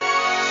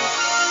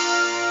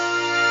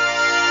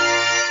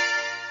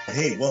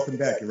Hey, welcome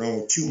back. You're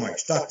on with Two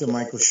Mics. Dr.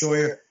 Michael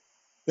Scheuer,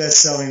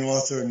 best-selling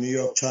author of New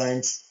York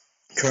Times.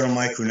 Colonel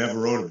Mike, who never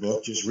wrote a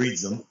book, just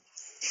reads them.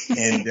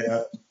 And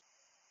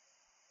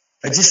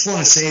I just want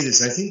to say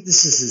this. I think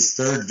this is his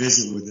third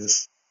visit with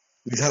us.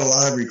 We've had a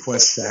lot of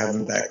requests to have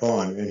him back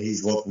on, and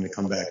he's welcome to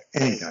come back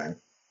anytime.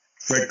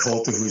 Fred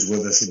Coulter, who's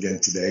with us again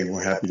today,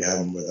 we're happy to have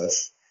him with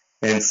us.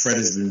 And Fred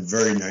has been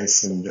very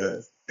nice, and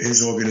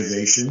his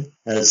organization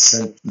has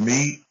sent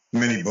me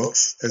many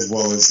books, as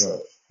well as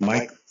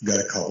Mike got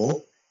a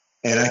couple.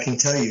 And I can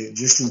tell you,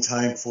 just in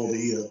time for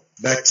the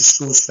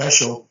back-to-school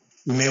special,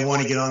 you may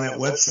want to get on that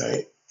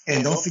website.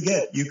 And don't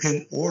forget, you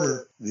can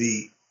order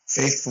the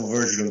faithful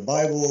version of the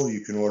Bible. You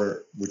can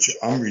order, which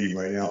I'm reading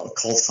right now,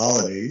 Occult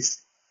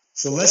Holidays.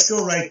 So let's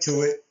go right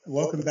to it.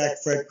 Welcome back,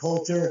 Fred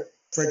Coulter.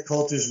 Fred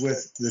Coulter's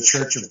with the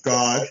Church of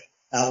God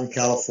out in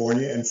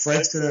California. And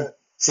Fred's going to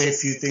say a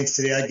few things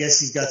today. I guess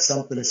he's got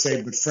something to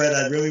say. But, Fred,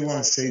 I really want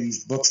to say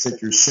these books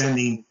that you're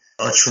sending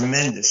are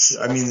tremendous.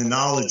 I mean, the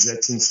knowledge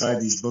that's inside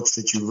these books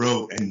that you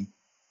wrote, and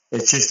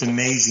it's just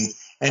amazing.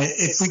 And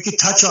if we could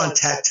touch on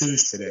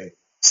tattoos today,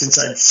 since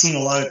I've seen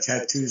a lot of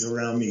tattoos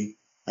around me,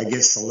 I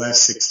guess the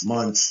last 6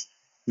 months,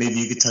 maybe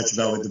you could touch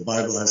about what the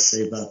Bible has to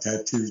say about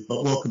tattoos.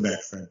 But welcome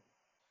back, Fred.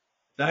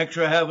 Thanks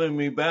for having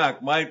me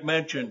back. Might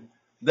mention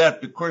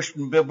that the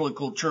Christian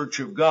Biblical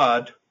Church of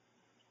God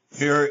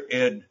here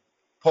in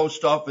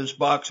Post Office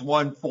Box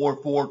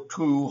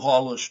 1442,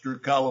 Hollister,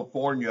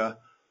 California,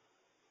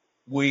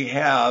 we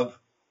have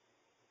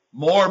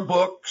more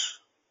books,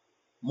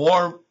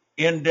 more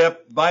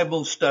in-depth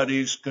Bible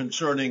studies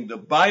concerning the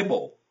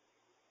Bible,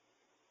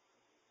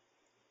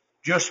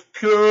 just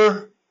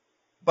pure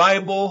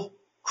Bible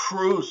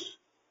truth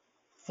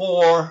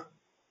for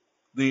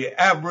the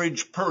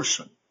average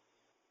person.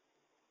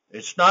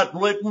 It's not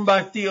written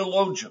by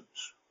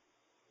theologians.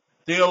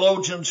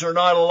 Theologians are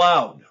not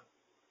allowed.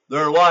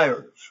 They're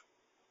liars.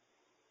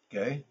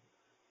 Okay?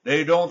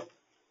 They don't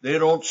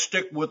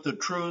stick with the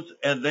truth,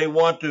 and they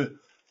want to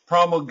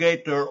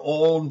promulgate their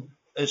own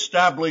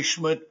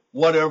establishment,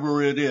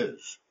 whatever it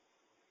is.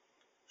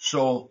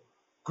 So,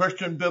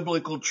 Christian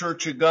Biblical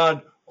Church of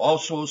God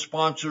also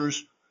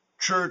sponsors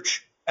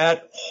Church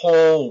at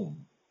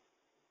Home.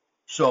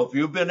 So if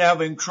you've been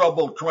having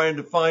trouble trying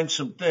to find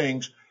some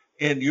things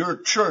in your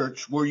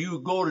church where you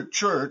go to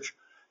church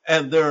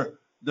and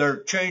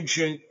they're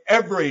changing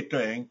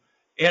everything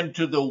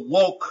into the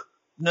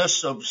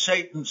wokeness of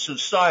Satan's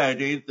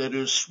society that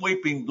is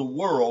sweeping the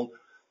world,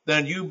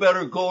 then you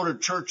better go to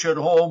Church at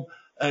Home,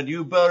 and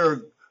you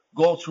better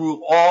go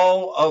through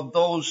all of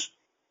those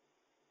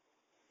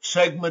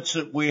segments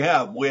that we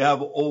have. We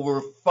have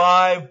over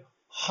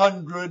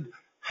 500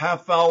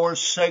 half-hour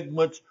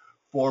segments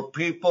for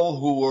people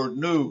who are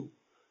new,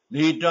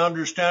 need to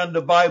understand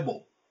the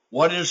Bible.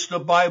 What is the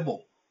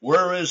Bible?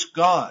 Where is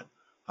God?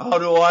 How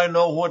do I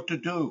know what to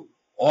do?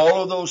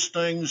 All of those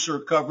things are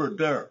covered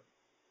there.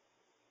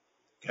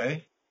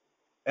 Okay?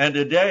 And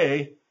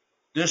today,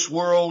 this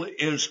world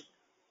is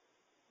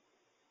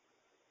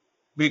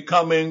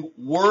becoming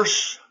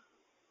worse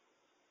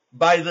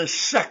by the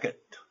second.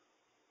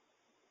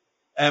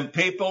 And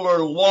people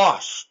are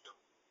lost.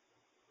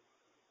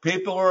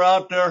 People are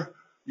out there.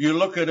 You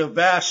look at a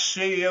vast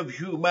sea of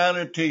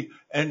humanity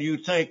and you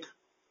think,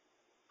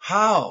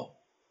 how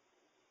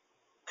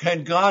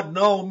can God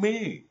know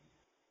me?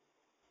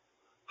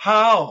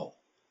 How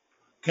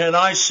can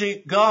I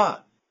seek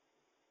God?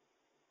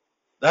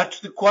 That's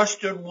the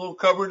question we'll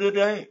cover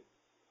today,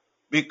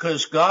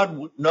 because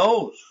God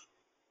knows,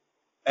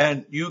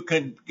 and you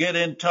can get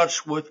in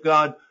touch with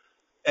God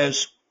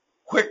as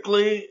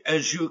quickly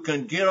as you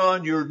can get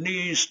on your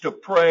knees to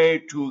pray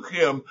to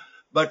Him,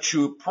 but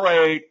you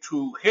pray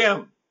to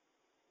Him.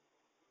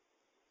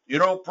 You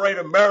don't pray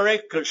to Mary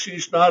because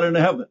she's not in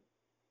heaven.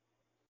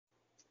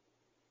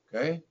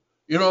 Okay?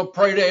 You don't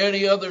pray to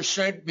any other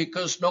saint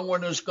because no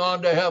one has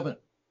gone to heaven.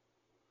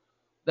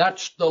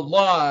 That's the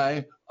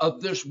lie of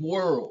this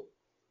world.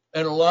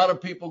 And a lot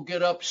of people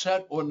get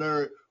upset when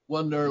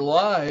their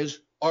lies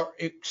are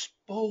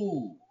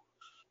exposed.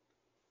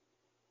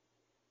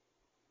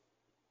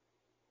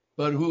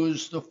 But who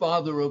is the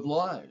father of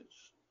lies?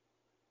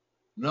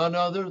 None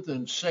other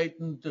than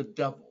Satan the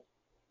devil.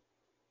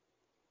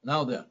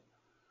 Now then,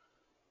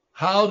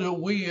 how do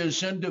we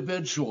as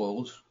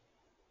individuals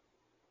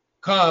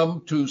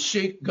come to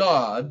seek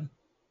God,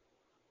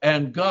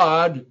 and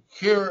God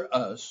hear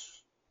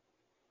us,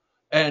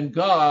 and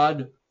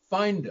God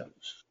find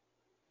us?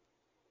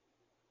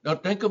 Now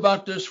think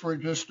about this for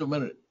just a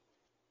minute.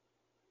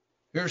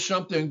 Here's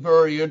something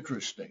very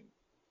interesting.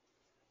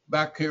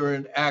 Back here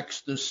in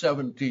Acts, the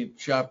 17th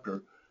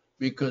chapter,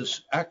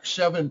 because Acts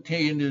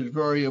 17 is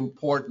very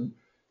important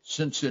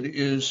since it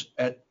is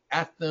at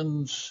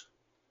Athens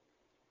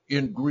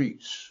in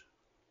Greece.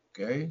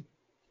 Okay?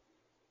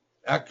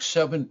 Acts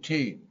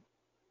 17.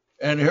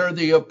 And here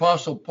the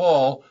Apostle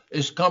Paul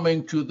is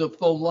coming to the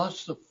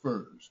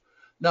philosophers.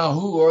 Now,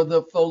 who are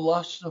the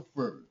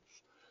philosophers?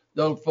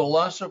 The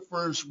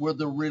philosophers were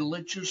the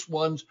religious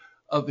ones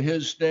of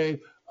his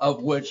day,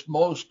 of which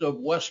most of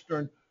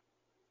Western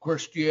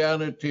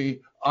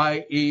Christianity,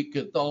 i.e.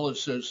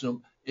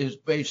 Catholicism, is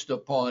based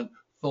upon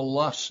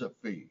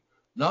philosophy,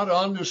 not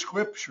on the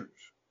scriptures.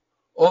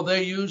 Oh,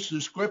 they use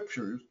the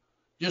scriptures,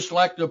 just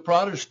like the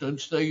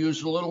Protestants, they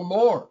use a little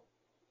more.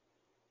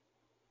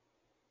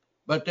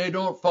 But they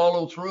don't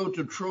follow through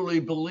to truly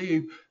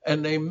believe,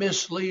 and they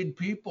mislead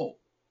people.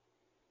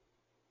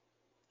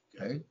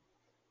 Okay?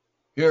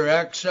 Here,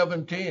 Acts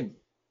 17.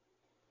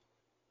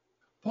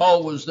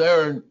 Paul was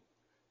there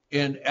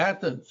in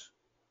Athens,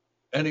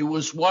 and he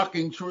was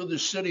walking through the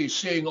city,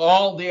 seeing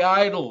all the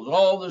idols,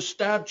 all the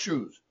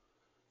statues.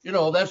 You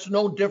know, that's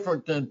no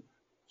different than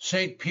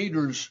St.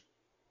 Peter's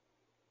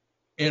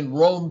in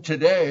Rome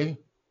today.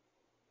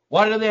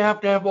 Why do they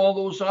have to have all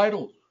those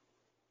idols?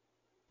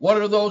 What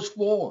are those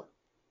for?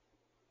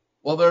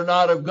 Well, they're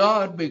not of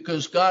God,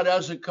 because God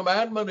has a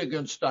commandment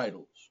against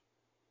idols.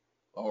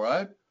 All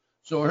right?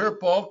 So here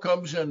Paul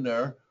comes in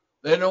there.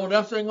 They know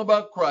nothing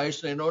about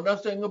Christ. They know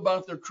nothing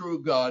about the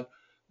true God.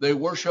 They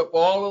worship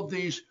all of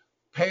these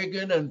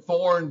pagan and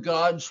foreign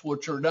gods,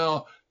 which are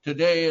now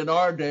today in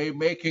our day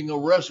making a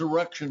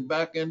resurrection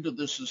back into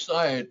the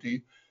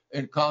society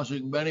and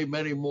causing many,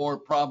 many more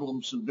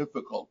problems and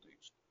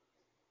difficulties.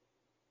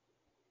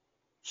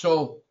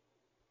 So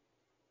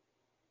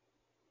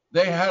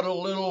they had a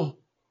little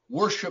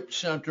worship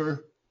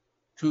center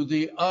to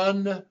the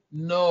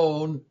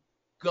unknown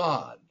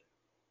God.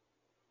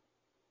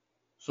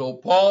 So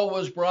Paul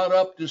was brought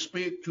up to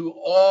speak to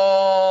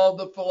all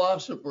the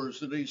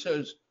philosophers, and he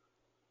says,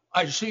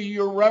 I see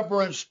your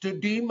reverence to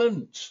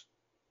demons.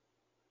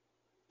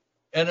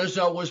 And as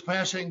I was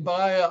passing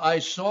by, I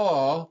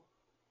saw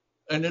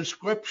an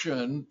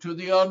inscription to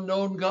the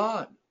unknown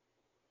God.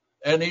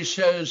 And he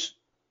says,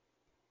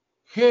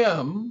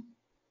 him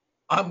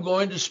I'm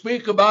going to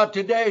speak about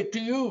today to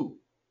you.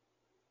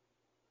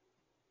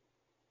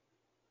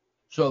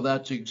 So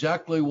that's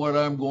exactly what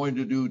I'm going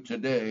to do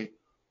today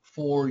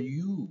for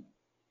you.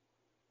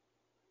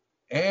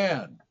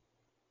 And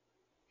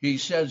he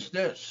says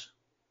this,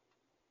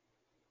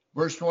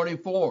 verse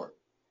 24,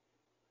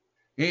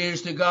 he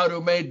is the God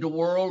who made the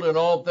world and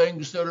all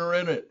things that are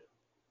in it.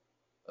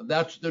 And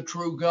that's the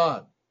true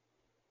God,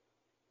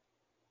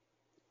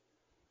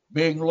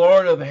 being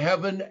Lord of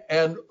heaven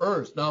and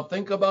earth. Now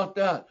think about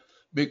that,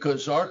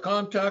 because our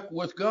contact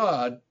with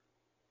God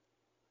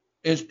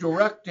is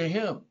direct to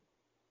him.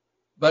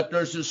 But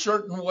there's a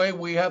certain way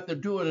we have to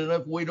do it, and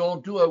if we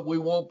don't do it, we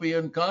won't be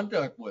in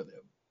contact with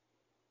him.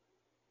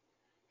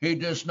 He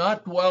does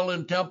not dwell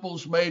in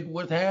temples made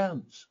with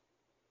hands,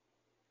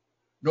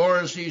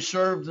 nor is he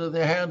served in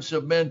the hands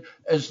of men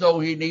as though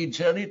he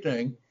needs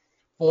anything,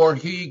 for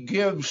he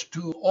gives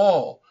to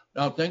all.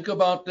 Now think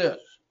about this.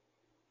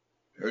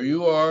 Here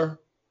you are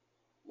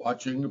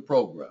watching the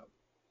program,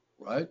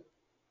 right?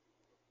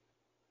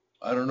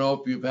 I don't know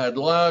if you've had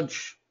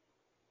lunch.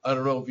 I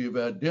don't know if you've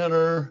had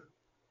dinner,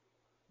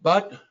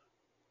 but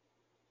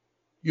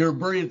you're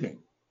breathing.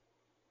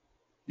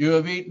 You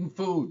have eaten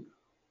food.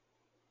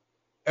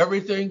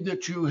 Everything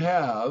that you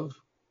have,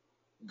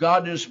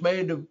 God has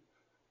made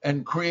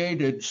and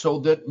created so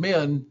that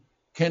men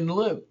can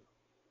live.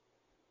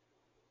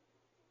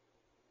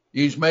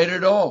 He's made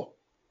it all.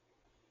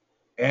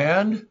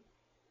 And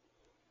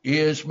he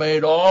has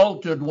made all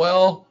to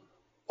dwell,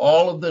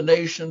 all of the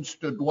nations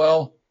to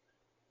dwell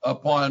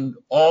upon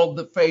all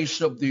the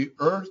face of the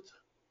earth.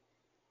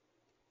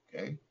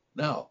 Okay.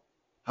 Now,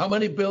 how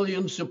many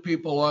billions of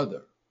people are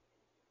there?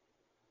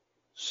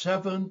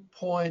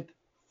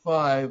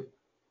 7.5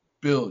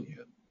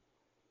 billion.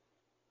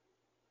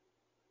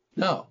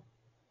 Now,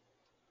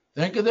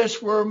 think of this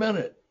for a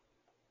minute.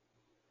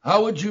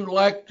 How would you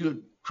like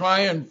to try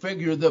and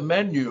figure the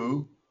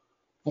menu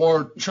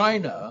for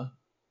China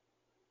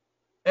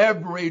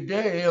every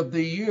day of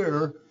the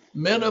year,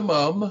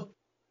 minimum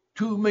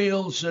 2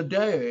 meals a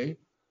day?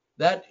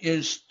 That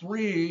is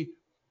 3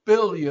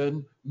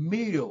 billion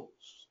meals.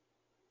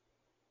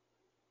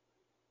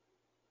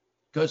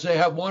 Because they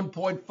have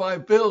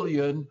 1.5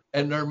 billion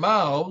and their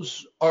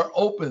mouths are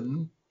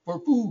open for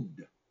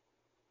food.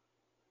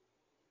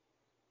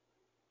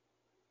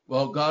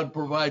 Well, God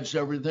provides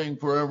everything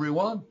for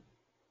everyone,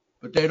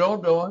 but they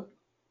don't know it.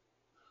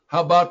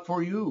 How about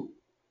for you?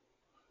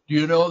 Do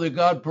you know that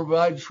God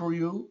provides for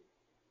you?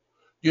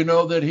 Do you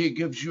know that he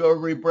gives you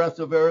every breath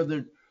of air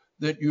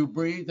that you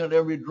breathe, and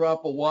every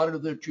drop of water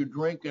that you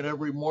drink, and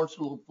every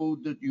morsel of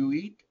food that you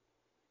eat?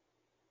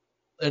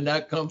 And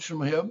that comes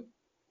from him?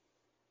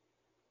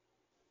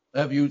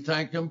 Have you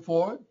thanked him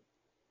for it?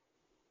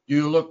 Do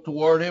you look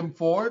toward him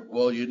for it?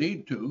 Well, you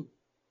need to.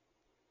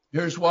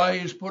 Here's why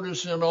he's put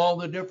us in all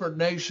the different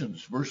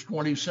nations. Verse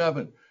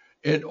 27,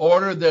 in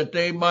order that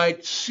they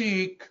might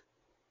seek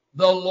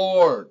the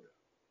Lord.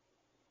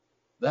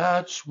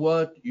 That's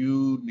what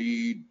you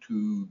need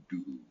to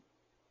do.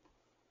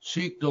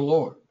 Seek the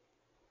Lord.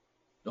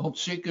 Don't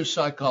seek a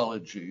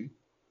psychology.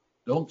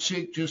 Don't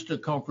seek just a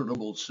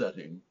comfortable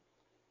setting.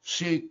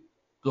 Seek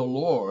the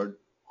Lord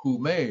who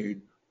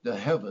made the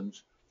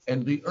heavens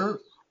and the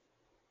earth.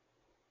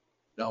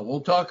 Now, we'll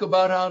talk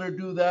about how to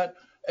do that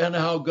and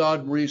how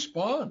God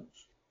responds.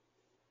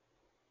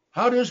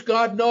 How does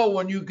God know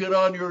when you get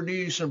on your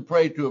knees and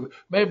pray to him?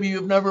 Maybe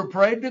you've never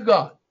prayed to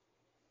God.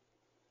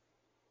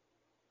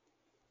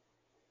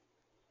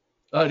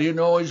 How do you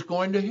know he's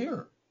going to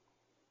hear?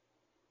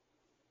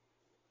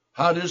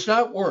 How does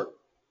that work?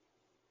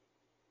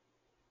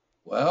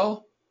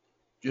 Well,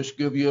 just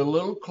give you a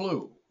little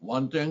clue,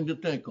 one thing to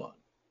think on.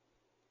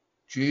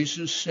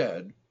 Jesus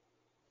said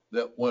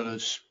that when a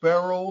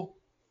sparrow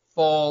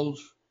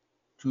falls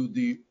to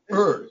the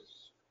earth,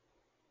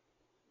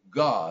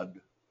 God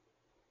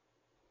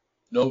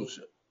knows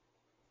it.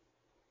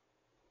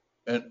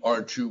 And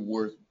aren't you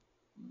worth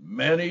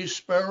many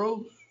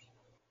sparrows?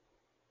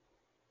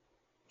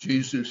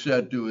 Jesus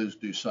said to his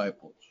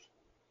disciples.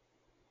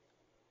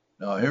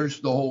 Now here's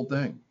the whole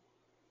thing.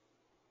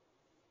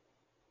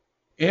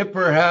 If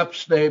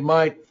perhaps they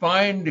might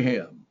find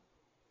him,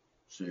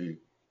 see,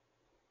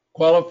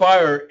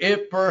 qualifier,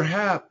 if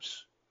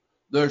perhaps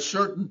there's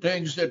certain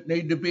things that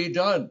need to be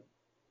done.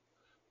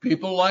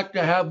 People like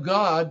to have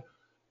God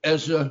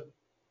as a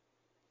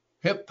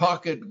hip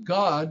pocket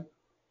God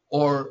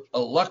or a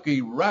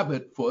lucky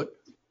rabbit foot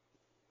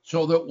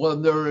so that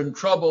when they're in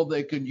trouble,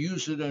 they can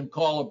use it and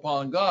call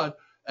upon God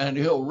and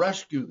he'll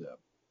rescue them.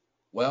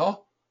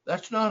 Well,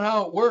 that's not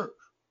how it works.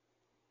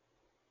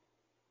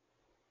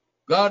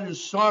 God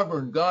is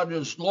sovereign. God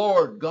is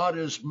Lord. God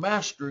is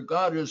master.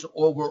 God is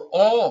over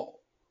all.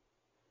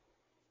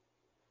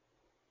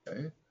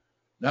 Okay?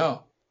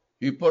 Now,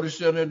 he put us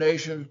in a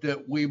nation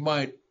that we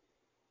might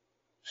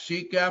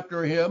seek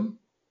after him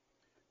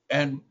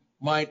and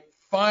might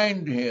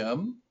find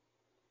him.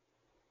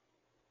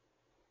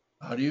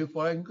 How do you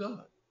find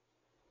God?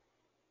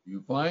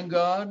 You find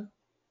God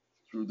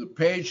through the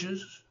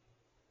pages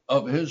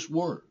of his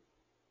word.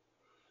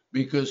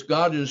 Because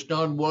God has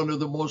done one of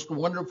the most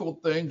wonderful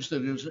things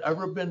that has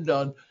ever been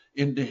done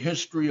in the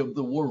history of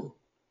the world.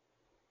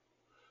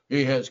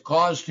 He has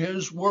caused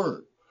his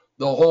word,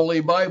 the Holy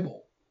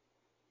Bible,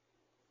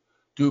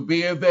 to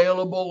be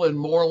available in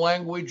more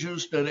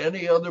languages than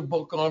any other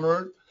book on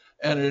earth.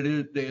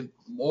 And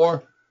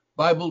more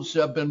Bibles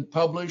have been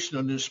published,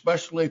 and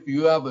especially if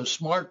you have a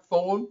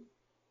smartphone,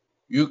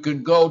 you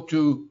can go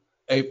to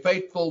a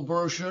faithful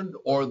version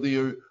or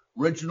the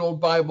original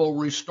Bible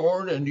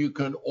restored, and you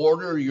can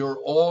order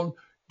your own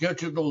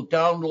digital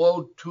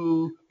download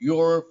to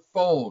your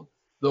phone.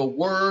 The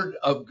Word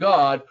of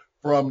God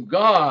from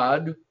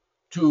God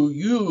to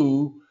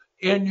you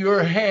in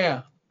your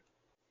hand.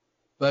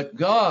 But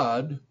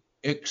God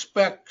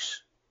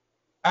expects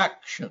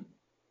action,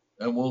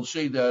 and we'll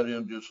see that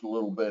in just a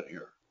little bit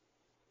here.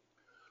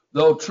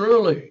 Though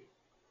truly,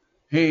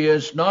 he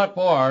is not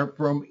far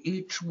from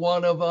each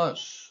one of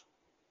us.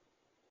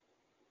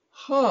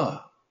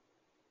 How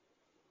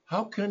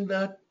can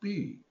that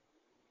be?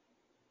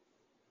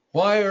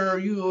 Why are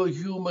you a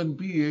human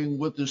being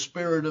with the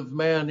spirit of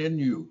man in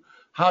you?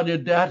 How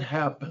did that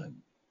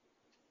happen?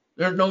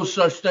 There's no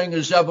such thing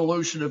as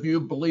evolution. If you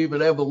believe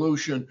in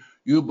evolution,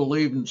 you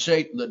believe in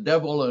Satan, the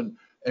devil,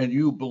 and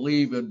you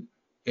believe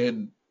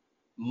in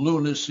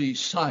lunacy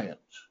science.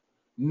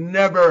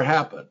 Never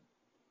happened.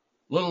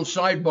 Little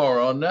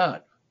sidebar on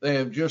that. They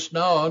have just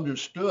now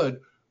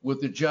understood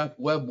with the Jack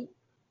Webb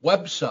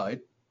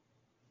website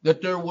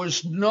that there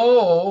was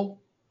no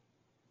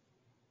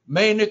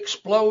main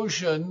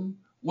explosion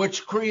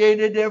which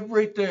created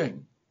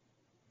everything.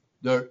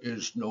 There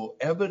is no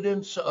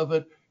evidence of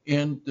it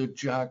in the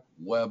Jack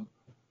Webb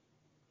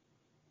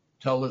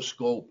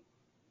telescope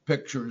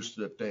pictures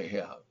that they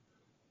have.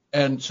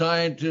 And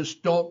scientists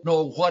don't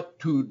know what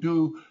to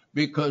do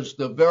because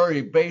the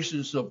very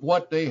basis of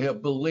what they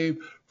have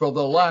believed for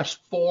the last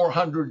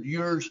 400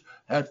 years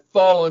had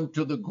fallen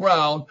to the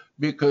ground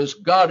because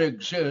God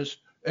exists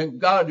and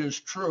God is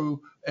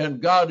true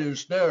and God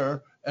is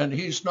there and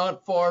he's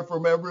not far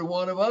from every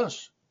one of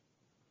us.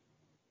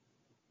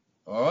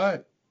 All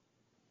right.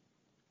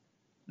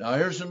 Now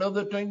here's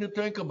another thing to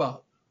think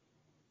about.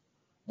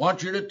 I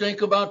want you to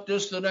think about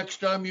this the next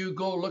time you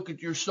go look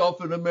at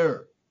yourself in the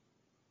mirror.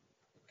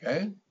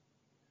 Okay?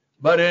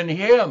 But in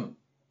him,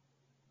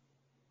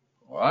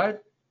 all right,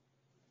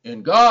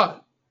 in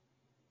God,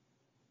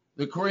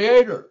 the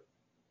Creator,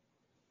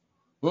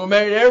 who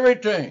made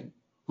everything,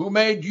 who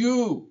made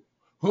you,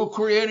 who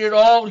created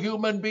all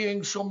human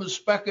beings from a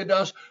speck of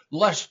dust,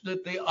 less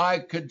that the eye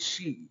could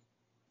see,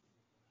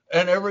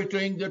 and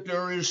everything that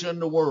there is in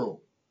the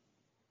world,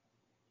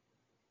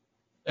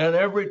 and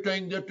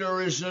everything that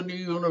there is in the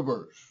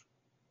universe.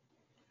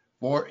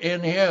 For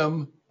in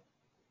him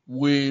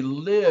we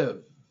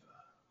live.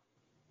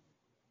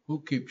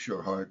 Who keeps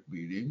your heart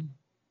beating,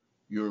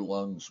 your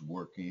lungs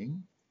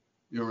working,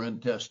 your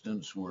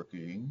intestines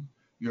working,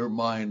 your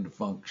mind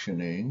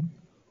functioning?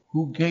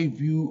 Who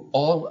gave you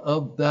all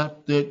of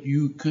that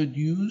you could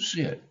use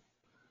it?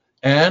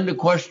 And the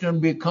question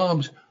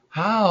becomes,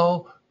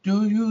 how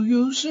do you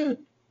use it?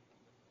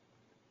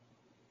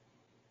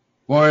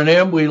 For in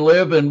him we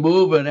live and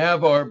move and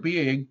have our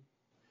being,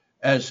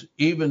 as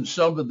even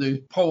some of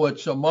the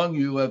poets among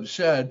you have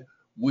said,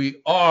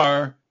 we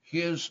are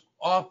his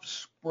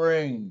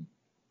offspring.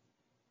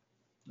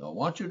 Now, I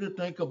want you to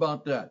think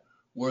about that.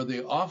 We're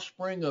the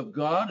offspring of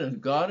God,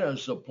 and God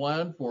has a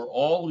plan for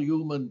all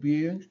human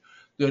beings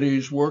that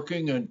he's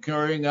working and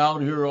carrying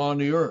out here on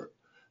the earth.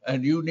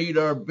 And you need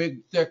our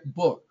big, thick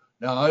book.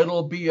 Now,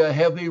 it'll be a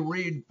heavy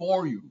read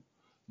for you,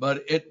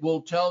 but it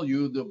will tell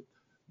you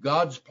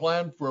God's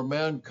plan for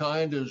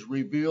mankind is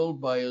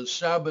revealed by his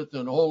Sabbath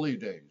and holy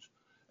days.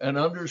 And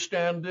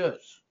understand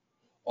this,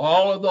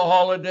 all of the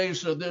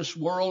holidays of this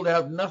world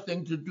have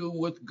nothing to do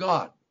with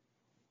God.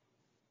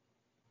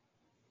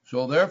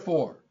 So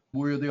therefore,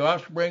 we're the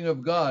offspring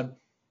of God.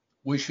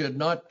 We should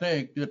not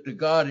think that the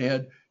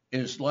Godhead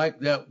is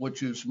like that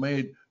which is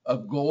made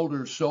of gold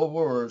or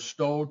silver or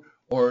stone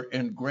or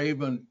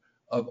engraven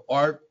of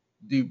art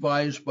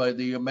devised by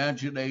the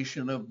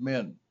imagination of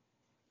men.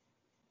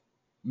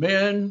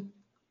 Men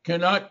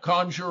cannot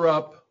conjure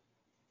up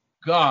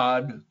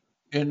God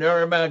in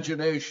their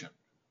imagination.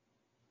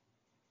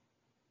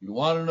 You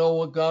want to know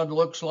what God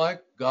looks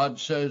like? God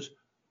says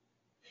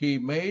he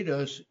made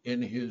us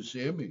in his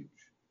image,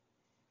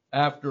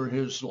 after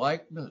his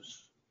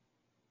likeness.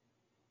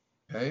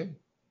 Okay?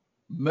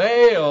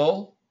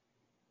 Male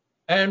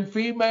and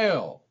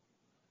female.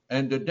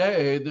 And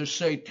today, the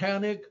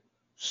satanic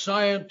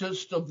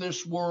scientists of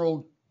this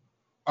world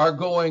are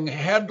going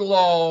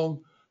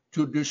headlong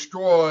to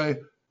destroy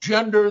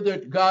gender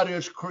that God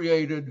has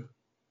created,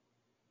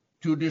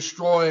 to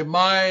destroy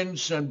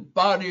minds and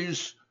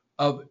bodies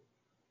of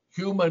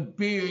human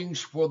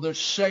beings for the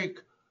sake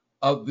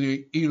of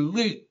the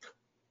elite.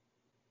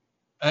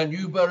 And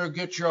you better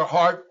get your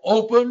heart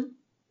open,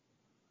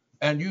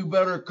 and you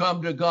better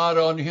come to God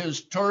on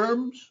his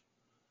terms,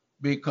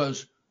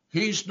 because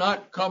he's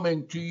not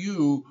coming to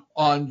you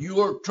on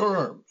your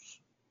terms.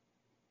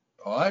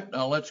 All right,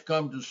 now let's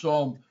come to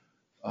Psalm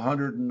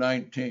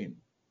 119.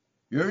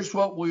 Here's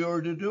what we are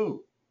to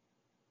do.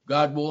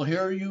 God will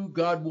hear you.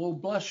 God will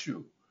bless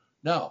you.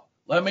 Now,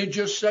 let me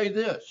just say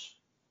this.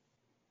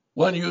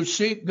 When you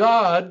seek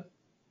God,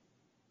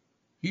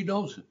 he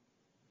knows it.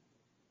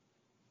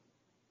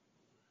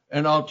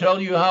 And I'll tell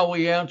you how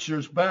he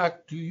answers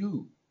back to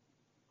you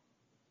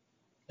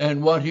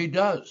and what he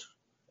does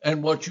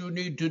and what you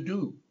need to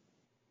do.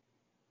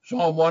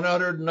 Psalm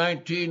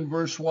 119,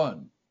 verse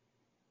 1.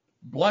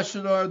 Blessed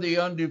are the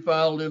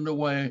undefiled in the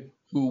way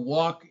who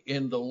walk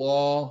in the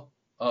law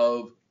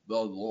of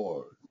the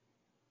Lord.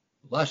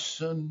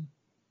 Lesson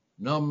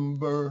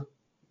number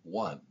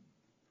 1.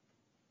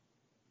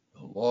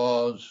 The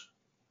laws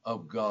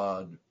of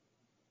God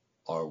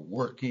are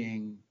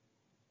working,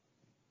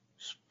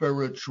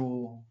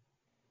 spiritual,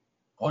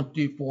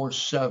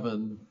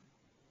 24/7,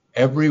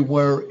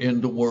 everywhere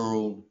in the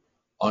world,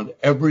 on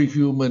every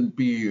human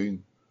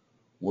being,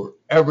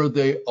 wherever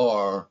they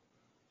are,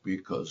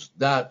 because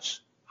that's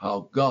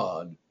how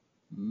God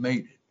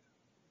made it.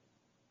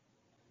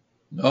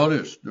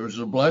 Notice there's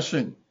a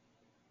blessing.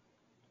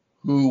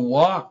 Who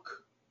walk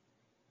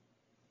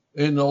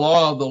in the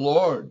law of the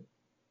Lord.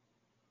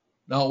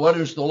 Now, what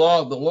is the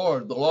law of the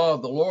Lord? The law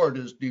of the Lord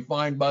is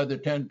defined by the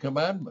 10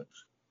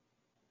 Commandments.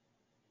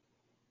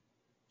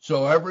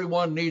 So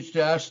everyone needs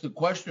to ask the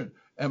question,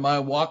 am I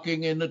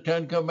walking in the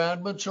 10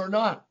 Commandments or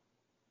not?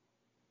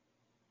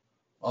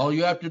 All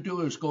you have to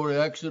do is go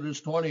to Exodus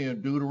 20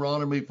 and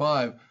Deuteronomy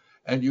 5,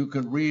 and you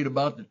can read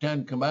about the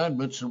 10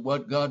 Commandments and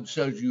what God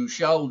says you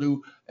shall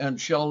do and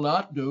shall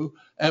not do.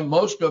 And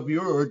most of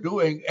you are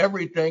doing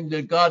everything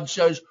that God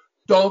says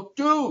don't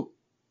do.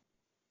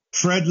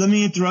 Fred, let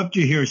me interrupt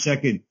you here a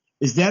second.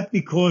 Is that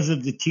because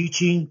of the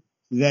teaching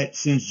that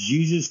since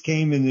Jesus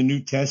came in the New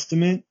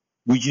Testament,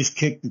 we just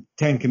kicked the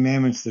 10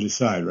 Commandments to the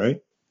side,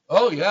 right?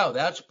 Oh, yeah,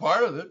 that's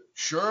part of it.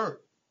 Sure.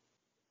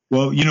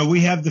 Well,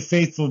 we have the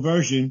faithful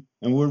version,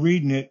 and we're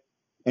reading it,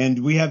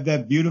 and we have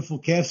that beautiful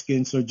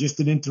calfskin. So just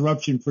an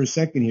interruption for a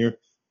second here.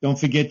 Don't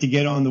forget to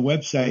get on the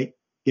website,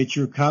 get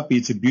your copy.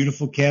 It's a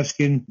beautiful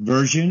calfskin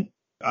version.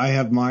 I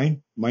have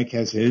mine. Mike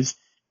has his,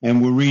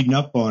 and we're reading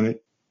up on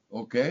it.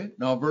 Okay,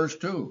 now verse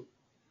 2.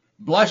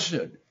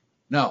 Blessed.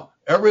 Now,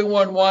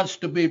 everyone wants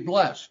to be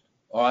blessed.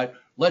 All right,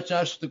 let's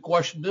ask the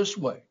question this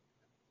way.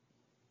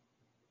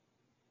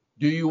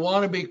 Do you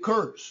want to be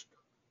cursed?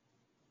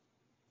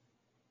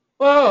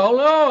 Well,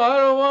 no, I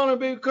don't want to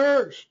be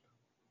cursed.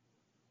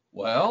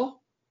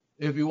 Well,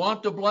 if you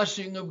want the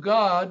blessing of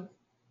God,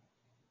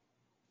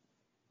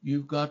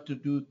 you've got to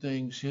do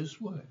things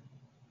his way.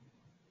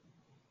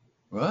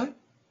 Right?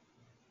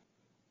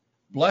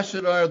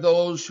 Blessed are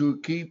those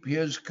who keep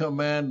his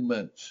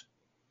commandments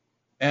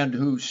and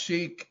who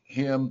seek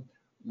him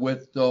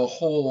with the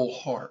whole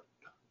heart.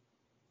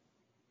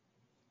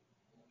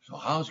 So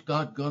how's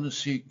God going to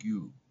seek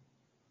you?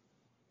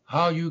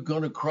 How are you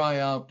going to cry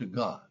out to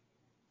God?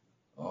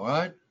 All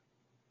right?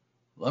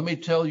 Let me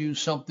tell you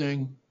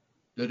something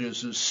that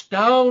is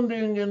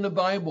astounding in the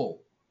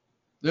Bible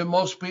that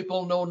most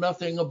people know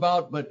nothing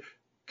about, but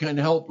can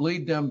help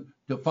lead them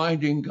to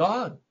finding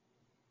God,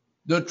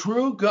 the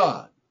true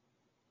God,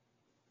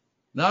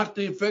 not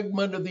the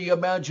figment of the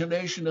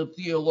imagination of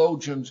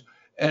theologians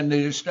and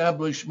the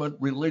establishment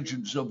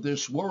religions of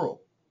this world.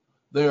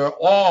 They're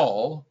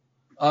all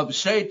of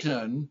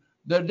Satan,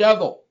 the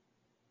devil.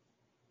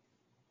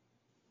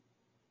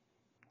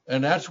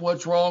 And that's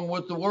what's wrong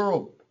with the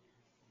world.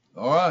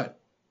 All right.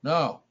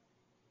 Now,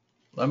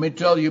 let me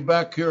tell you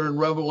back here in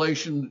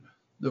Revelation,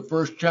 the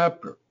first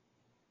chapter.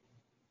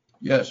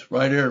 Yes,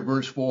 right here,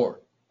 verse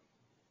 4.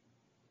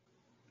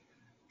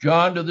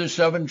 John, to the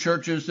 7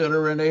 churches that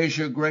are in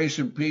Asia, grace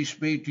and peace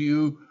be to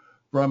you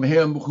from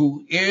him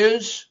who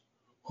is,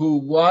 who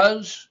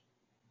was,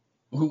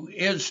 who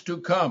is to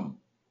come.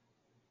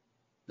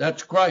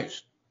 That's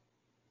Christ.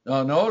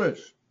 Now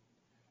notice.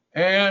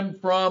 And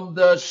from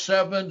the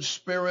 7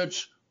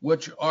 spirits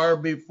which are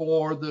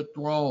before the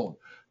throne.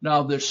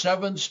 Now the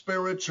 7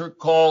 spirits are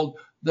called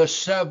the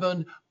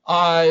 7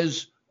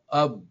 eyes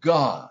of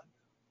God.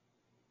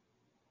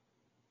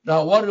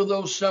 Now what do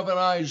those 7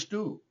 eyes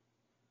do?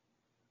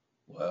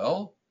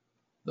 Well,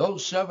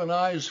 those 7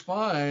 eyes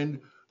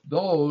find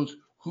those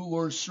who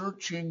are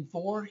searching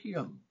for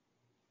him.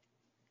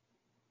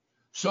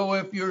 So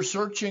if you're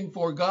searching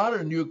for God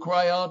and you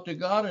cry out to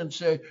God and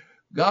say,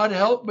 God,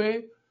 help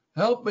me,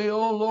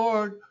 oh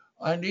Lord,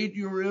 I need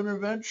your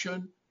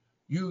intervention.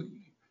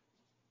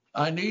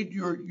 I need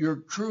your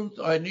truth.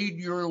 I need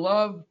your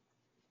love.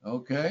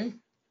 Okay.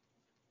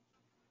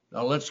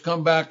 Now let's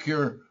come back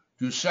here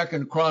to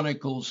 2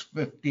 Chronicles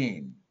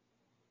 15.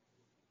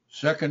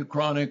 2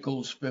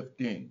 Chronicles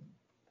 15.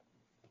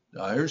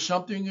 Now here's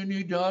something you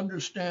need to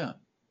understand.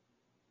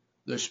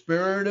 The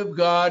Spirit of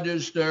God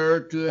is there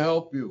to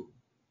help you.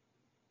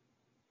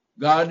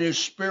 God is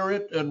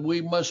spirit, and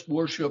we must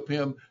worship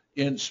him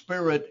in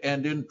spirit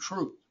and in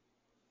truth.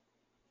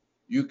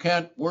 You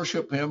can't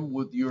worship him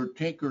with your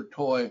tinker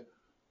toy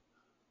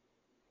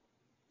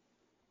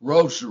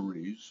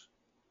rosaries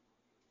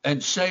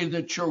and say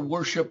that you're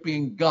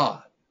worshiping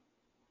God.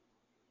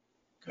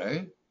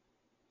 Okay?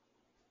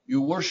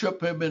 You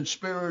worship him in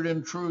spirit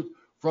and truth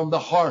from the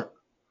heart,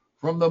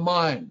 from the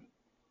mind,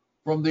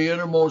 from the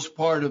innermost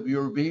part of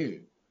your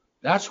being.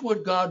 That's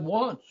what God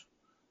wants.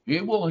 He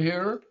will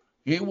hear,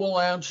 he will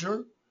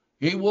answer,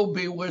 he will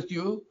be with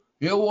you,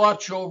 he'll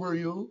watch over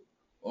you.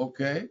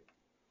 Okay?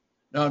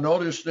 Now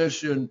notice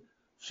this in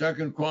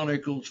 2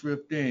 Chronicles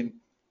 15.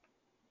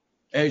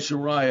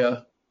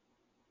 Azariah,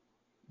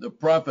 the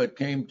prophet,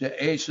 came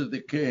to Asa the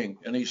king,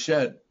 and he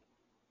said,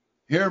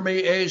 Hear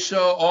me, Asa,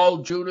 all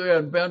Judah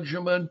and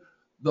Benjamin,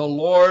 the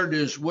Lord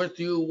is with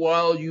you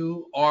while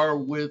you are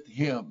with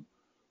him.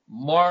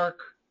 Mark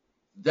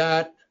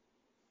that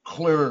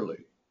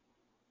clearly.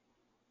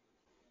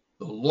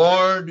 The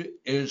Lord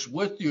is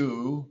with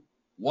you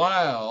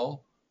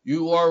while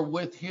you are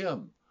with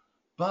him.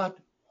 But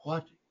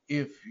what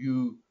if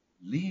you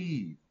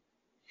leave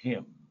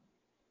him?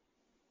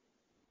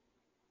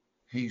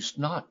 He's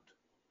not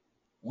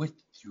with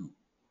you.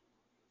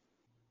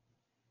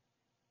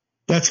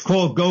 That's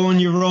called going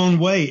your own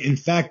way. In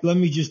fact, let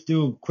me just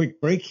do a quick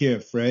break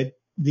here, Fred.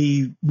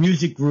 The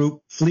music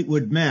group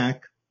Fleetwood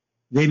Mac,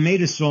 they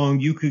made a song,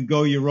 You Could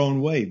Go Your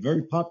Own Way.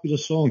 Very popular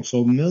song,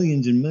 sold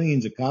millions and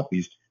millions of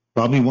copies,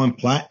 probably went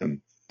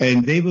platinum.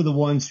 And they were the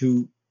ones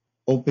who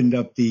opened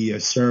up the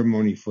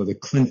ceremony for the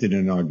Clinton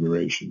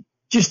inauguration.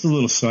 Just a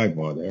little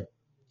sidebar there.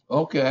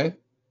 Okay.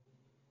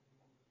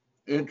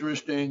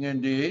 Interesting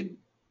indeed.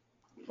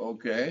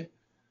 Okay.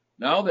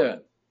 Now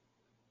then,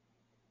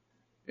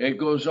 it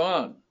goes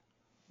on.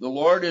 The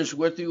Lord is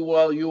with you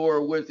while you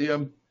are with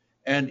him,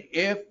 and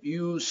if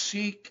you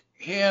seek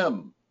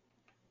him,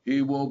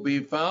 he will be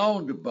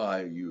found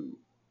by you.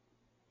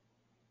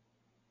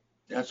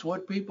 That's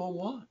what people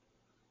want,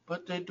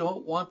 but they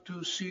don't want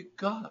to seek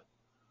God.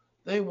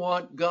 They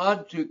want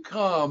God to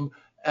come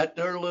at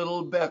their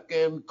little beck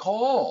and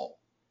call.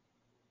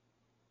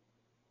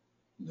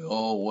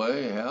 No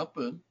way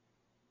happen.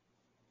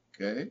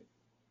 Okay?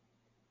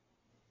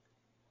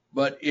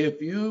 But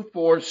if you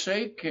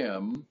forsake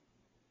him,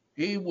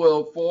 he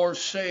will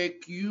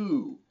forsake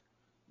you.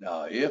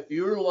 Now, if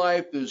your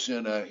life is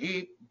in a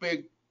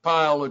big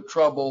pile of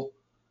trouble,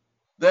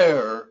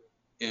 there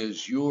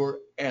is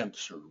your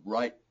answer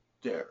right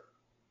there.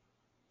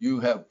 You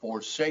have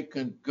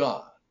forsaken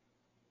God.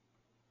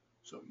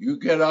 So you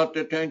get out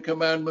the 10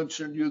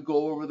 Commandments and you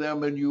go over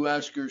them and you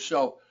ask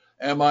yourself,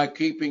 am I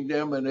keeping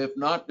them? And if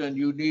not, then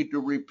you need to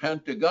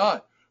repent to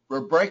God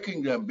for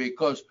breaking them,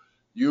 because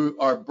you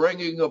are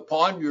bringing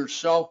upon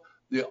yourself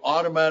the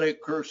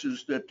automatic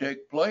curses that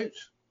take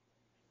place.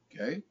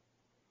 Okay?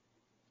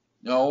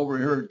 Now over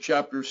here in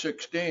chapter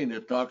 16,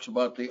 it talks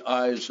about the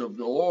eyes of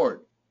the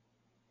Lord.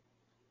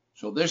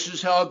 So this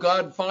is how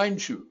God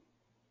finds you.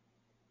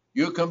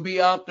 You can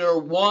be out there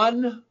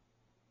one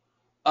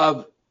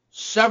of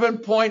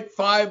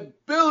 7.5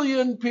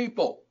 billion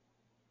people,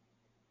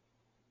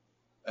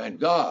 and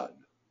God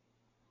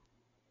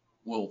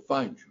will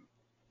find you.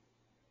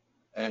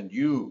 And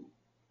you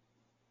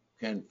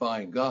can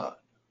find God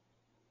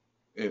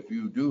if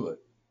you do it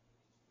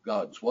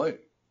God's way.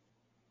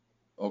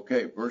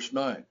 Okay, verse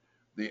 9.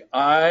 The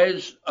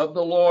eyes of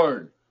the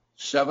Lord.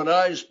 7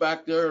 eyes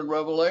back there in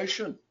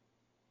Revelation.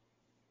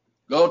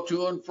 Go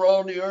to and fro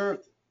on the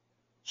earth,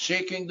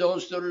 seeking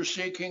those that are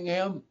seeking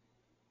him.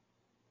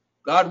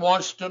 God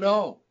wants to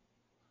know.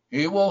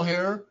 He will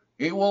hear,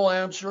 he will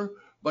answer,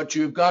 but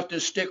you've got to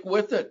stick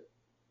with it.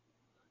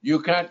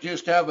 You can't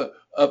just have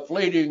a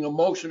fleeting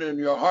emotion in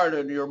your heart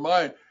and your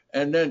mind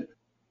and then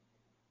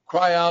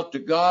cry out to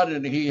God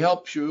and he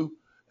helps you,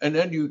 and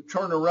then you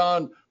turn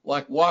around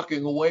like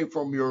walking away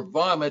from your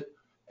vomit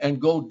and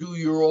go do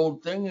your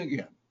old thing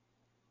again.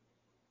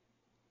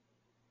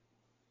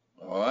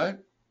 All right?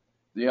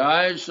 The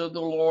eyes of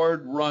the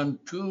Lord run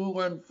to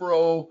and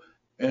fro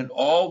in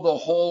all the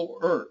whole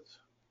earth.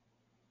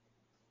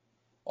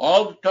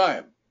 All the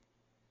time.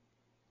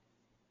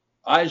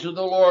 Eyes of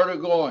the Lord are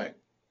going.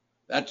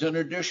 That's in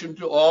addition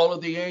to all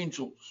of the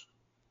angels.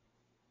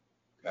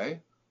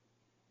 Okay?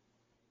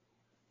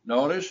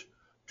 Notice,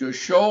 to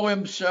show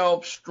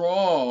himself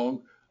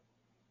strong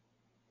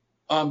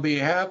on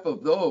behalf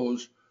of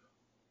those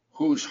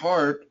whose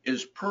heart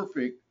is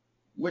perfect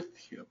with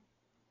him.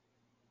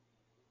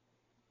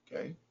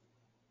 Okay?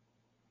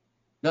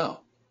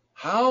 Now,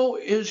 how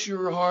is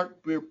your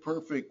heart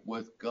perfect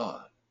with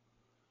God?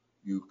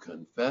 You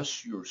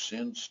confess your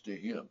sins to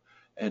him,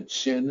 and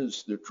sin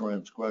is the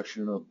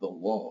transgression of the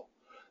law.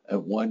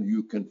 And when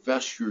you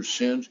confess your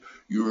sins,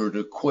 you are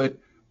to quit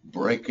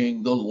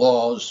breaking the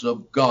laws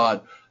of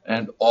God.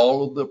 And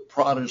all of the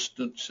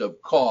Protestants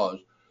have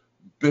caused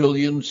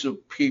billions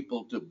of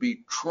people to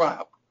be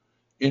trapped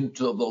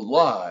into the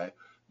lie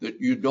that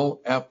you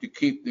don't have to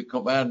keep the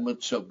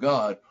commandments of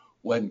God,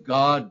 when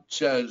God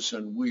says,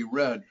 and we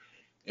read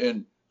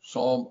in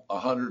Psalm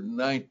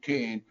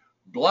 119,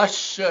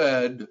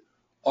 blessed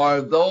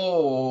are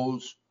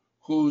those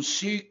who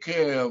seek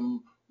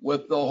him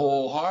with the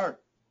whole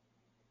heart,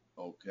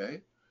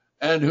 okay,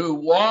 and who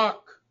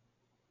walk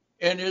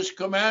in his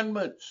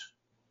commandments.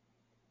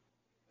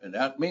 And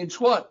that means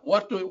what?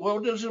 What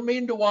does it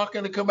mean to walk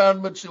in the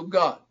commandments of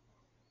God?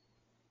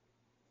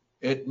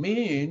 It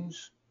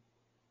means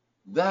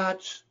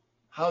that's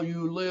how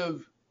you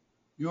live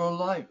your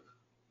life,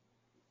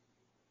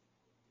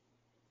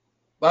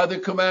 by the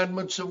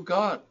commandments of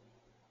God,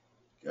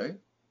 okay?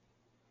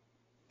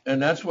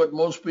 And that's what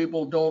most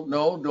people don't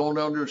know, don't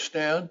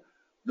understand,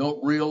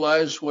 don't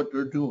realize what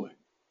they're doing,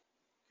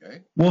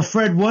 okay? Well,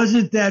 Fred,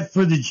 wasn't that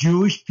for the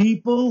Jewish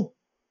people?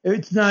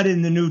 It's not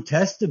in the New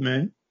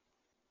Testament.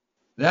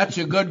 That's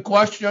a good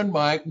question,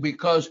 Mike,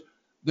 because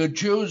the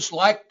Jews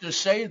like to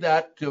say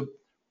that to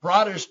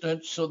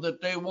Protestants so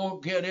that they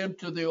won't get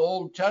into the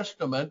Old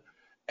Testament,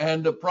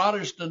 and the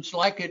Protestants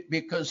like it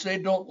because they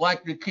don't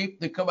like to keep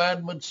the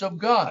commandments of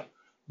God.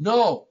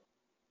 No,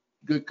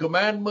 the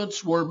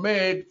commandments were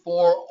made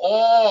for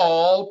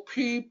all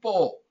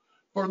people.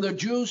 For the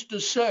Jews to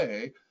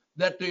say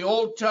that the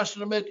Old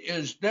Testament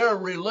is their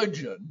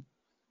religion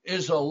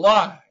is a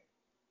lie.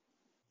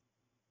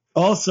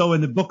 Also,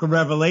 in the book of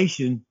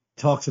Revelation,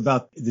 it talks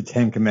about the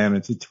Ten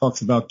Commandments. It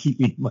talks about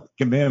keeping my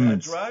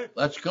commandments. That's right.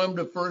 Let's come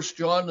to 1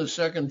 John, the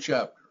 2nd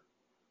chapter.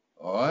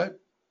 All right?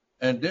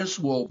 And this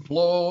will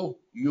blow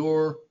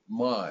your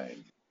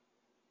mind.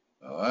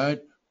 All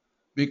right?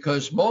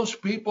 Because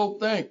most people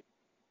think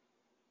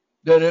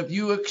that if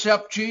you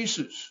accept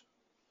Jesus,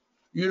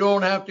 you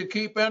don't have to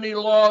keep any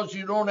laws,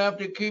 you don't have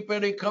to keep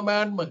any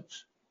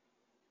commandments.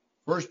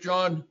 1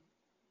 John,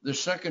 the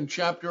 2nd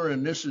chapter,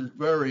 and this is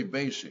very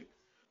basic.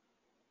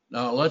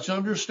 Now, let's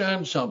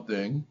understand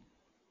something.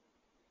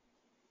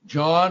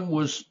 John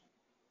was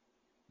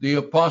the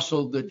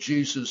apostle that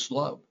Jesus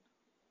loved.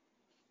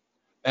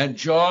 And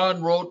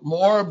John wrote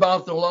more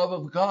about the love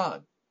of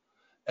God.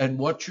 And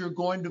what you're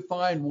going to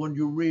find when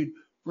you read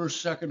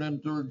 1st, 2nd,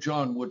 and 3rd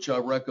John, which I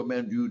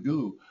recommend you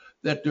do,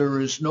 that there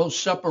is no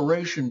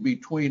separation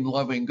between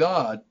loving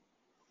God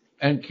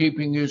and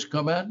keeping his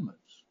commandments.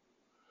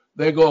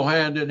 They go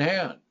hand in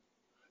hand.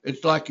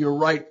 It's like your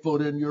right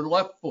foot and your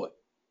left foot.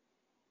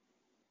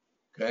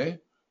 Okay?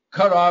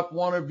 Cut off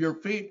one of your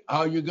feet, how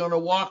are you going to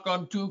walk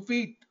on 2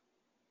 feet?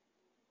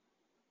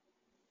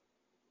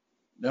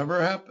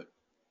 Never happened.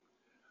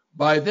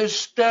 By this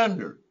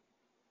standard,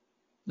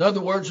 in other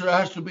words, there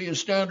has to be a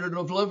standard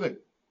of living.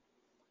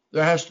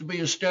 There has to be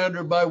a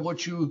standard by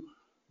which you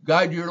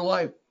guide your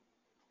life.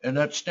 And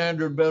that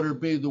standard better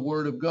be the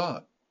Word of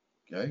God.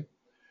 Okay?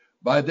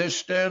 By this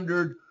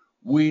standard,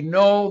 we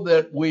know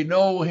that we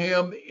know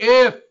him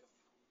if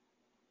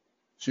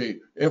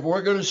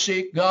we're going to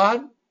seek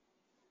God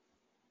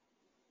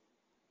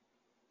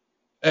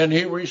and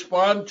he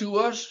respond to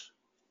us,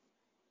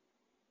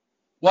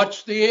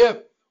 what's the if?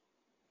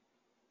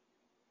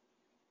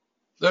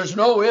 There's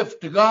no if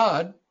to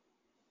God.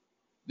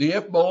 The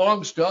if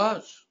belongs to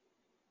us.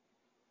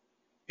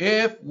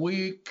 If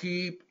we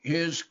keep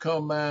his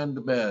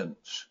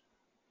commandments.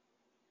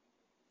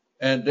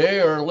 And they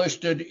are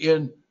listed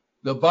in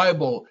the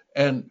Bible.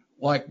 And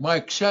like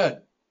Mike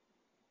said,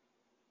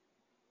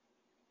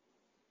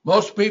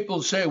 most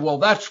people say, well,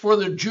 that's for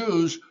the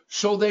Jews,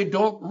 so they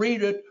don't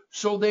read it,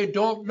 so they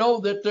don't know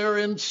that they're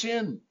in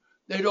sin.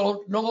 They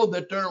don't know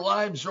that their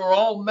lives are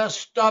all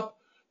messed up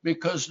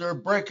because they're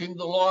breaking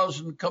the laws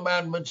and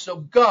commandments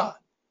of God.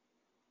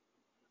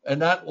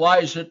 And that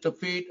lies at the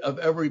feet of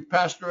every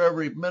pastor,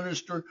 every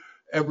minister,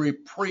 every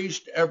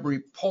priest, every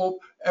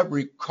pope,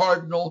 every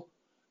cardinal,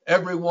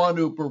 everyone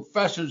who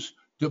professes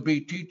to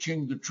be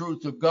teaching the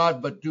truth of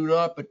God but do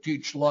not but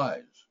teach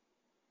lies.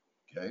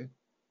 Okay.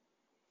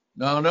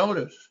 Now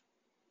notice,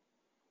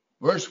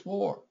 verse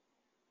 4.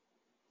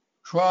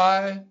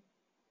 Try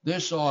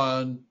this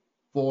on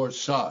for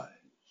size.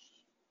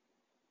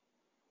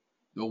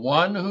 The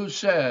one who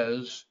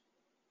says,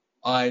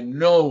 I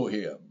know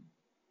him.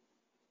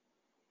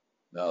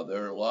 Now,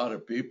 there are a lot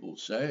of people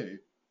say,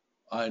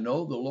 I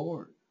know the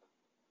Lord.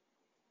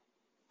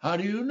 How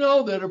do you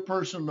know that a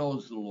person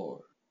knows the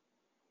Lord?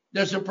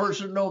 Does a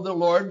person know the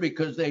Lord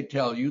because they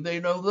tell you they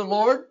know the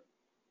Lord?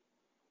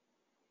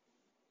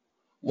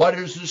 What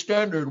is the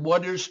standard?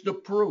 What is the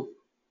proof?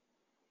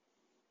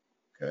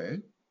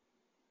 Okay.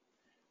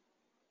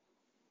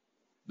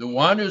 The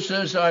one who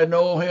says, I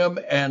know him,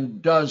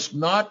 and does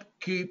not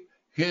keep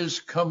his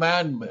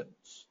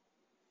commandments.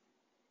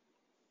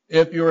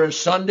 If you're a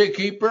Sunday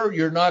keeper,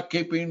 you're not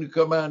keeping the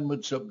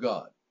commandments of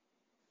God.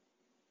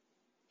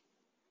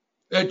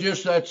 It's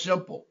just that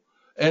simple.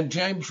 And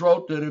James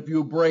wrote that if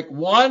you break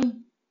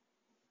one,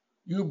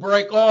 you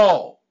break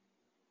all.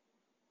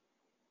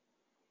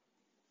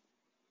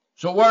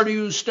 So where do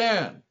you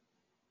stand?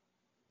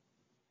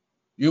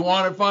 You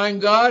want to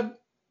find God?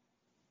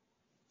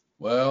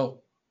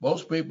 Well,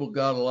 most people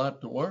got a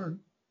lot to learn.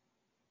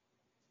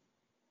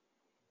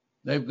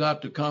 They've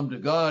got to come to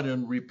God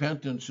in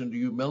repentance and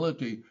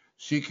humility,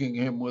 seeking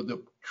him with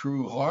a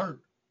true heart.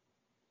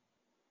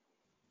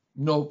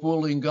 No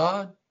fooling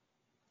God.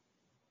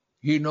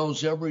 He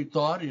knows every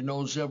thought. He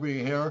knows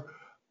every hair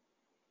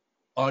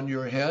on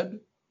your head,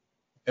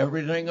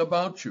 everything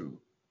about you.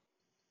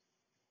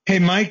 Hey,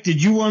 Mike,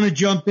 did you want to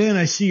jump in?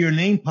 I see your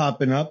name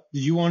popping up.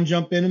 Did you want to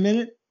jump in a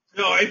minute?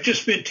 No, I've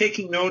just been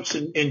taking notes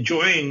and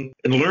enjoying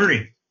and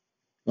learning.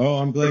 Oh,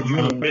 I'm glad you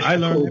learn. I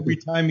learn every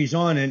time he's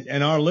on,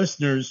 and our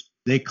listeners,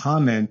 they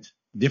comment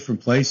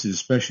different places,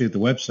 especially at the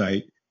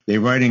website. They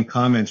write in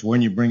comments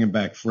when you're bringing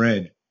back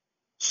Fred.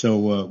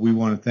 So we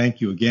want to thank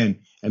you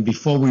again. And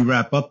before we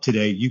wrap up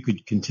today, you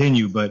could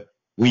continue, but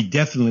we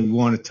definitely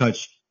want to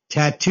touch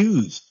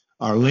tattoos,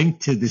 our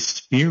link to the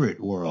spirit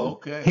world.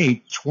 Okay.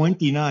 Page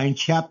 29,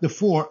 chapter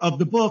 4 of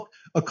the book,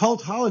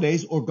 Occult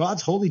Holidays or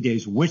God's Holy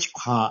Days, which,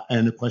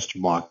 and a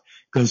question mark,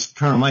 because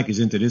Colonel Mike is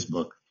into this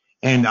book.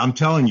 And I'm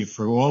telling you,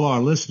 for all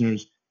our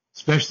listeners,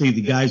 especially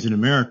the guys in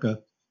America,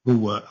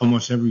 who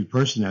almost every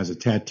person has a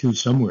tattoo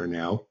somewhere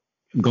now,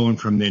 going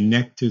from their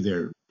neck to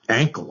their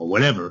ankle or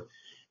whatever.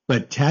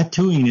 But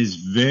tattooing is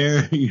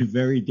very,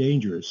 very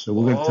dangerous. So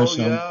we're going to touch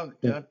on.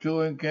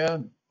 Tattooing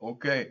can.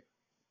 Okay.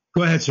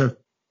 Go ahead, sir.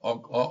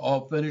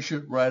 I'll finish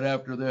it right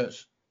after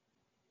this.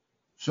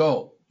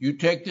 So you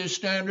take this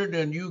standard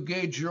and you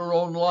gauge your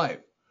own life.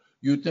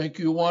 You think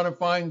you want to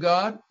find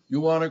God?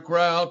 You want to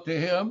cry out to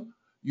him?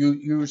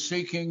 You're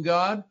seeking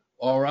God?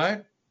 All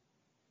right.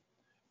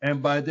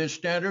 And by this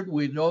standard,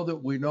 we know that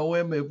we know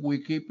him if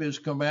we keep his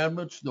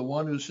commandments. The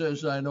one who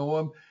says, I know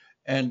him,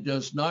 and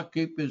does not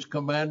keep his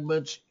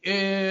commandments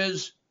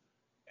is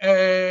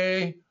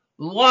a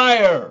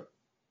liar.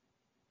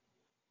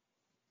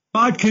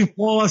 God can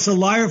call us a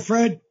liar,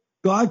 Fred?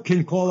 God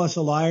can call us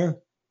a liar?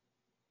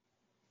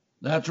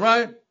 That's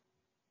right.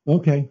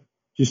 Okay,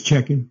 just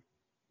checking.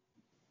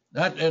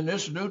 That in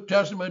this New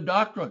Testament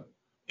doctrine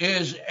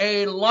is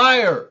a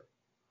liar.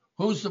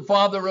 Who's the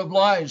father of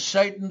lies?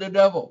 Satan, the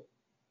devil.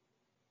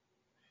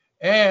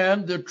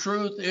 And the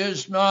truth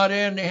is not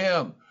in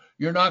him.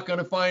 You're not going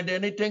to find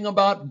anything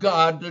about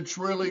God that's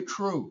really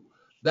true.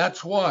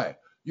 That's why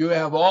you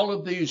have all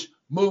of these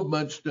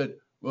movements that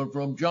were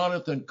from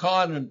Jonathan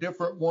Cahn and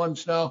different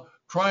ones now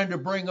trying to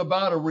bring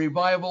about a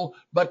revival,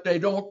 but they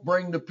don't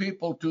bring the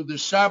people to the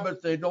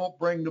Sabbath. They don't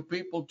bring the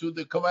people to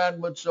the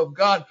commandments of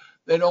God.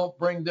 They don't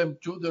bring them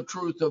to the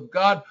truth of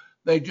God.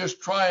 They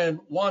just try and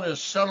want to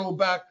settle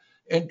back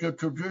into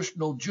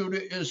traditional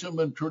Judaism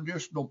and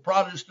traditional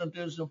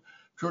Protestantism,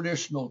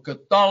 traditional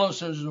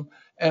Catholicism,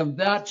 and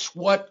that's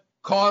what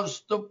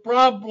caused the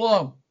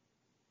problem.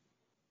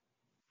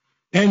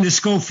 And the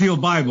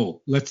Schofield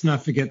Bible. Let's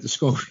not forget the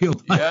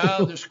Schofield Bible.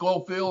 Yeah, the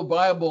Schofield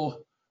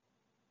Bible,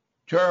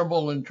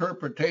 terrible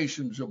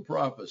interpretations of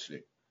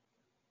prophecy.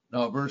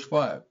 Now, verse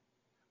 5.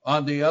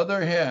 On the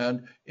other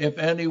hand, if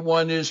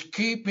anyone is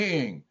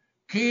keeping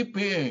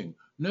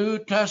New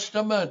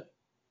Testament,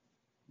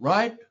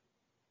 right?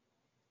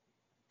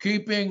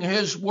 Keeping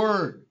his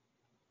word.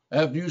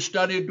 Have you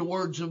studied the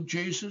words of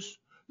Jesus?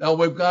 Now,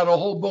 we've got a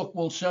whole book.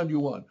 We'll send you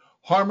one.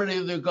 Harmony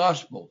of the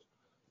Gospels,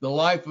 the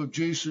life of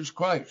Jesus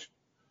Christ.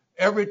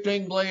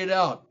 Everything laid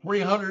out,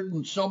 300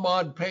 and some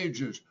odd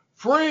pages,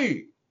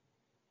 free.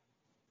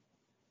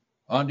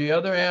 On the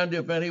other hand,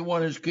 if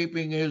anyone is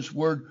keeping his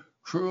word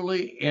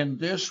truly in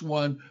this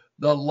one,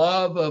 the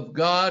love of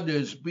God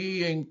is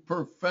being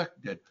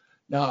perfected.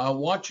 Now, I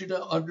want you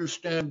to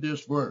understand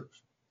this verse,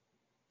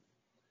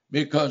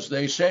 because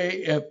they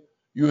say if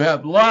you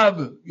have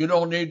love, you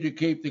don't need to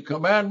keep the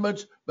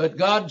commandments, but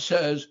God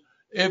says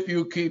if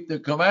you keep the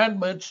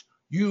commandments,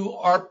 you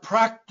are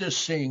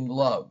practicing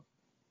love.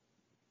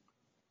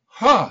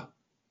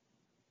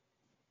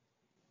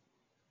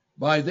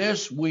 By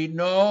this we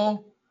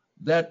know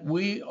that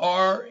we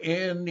are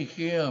in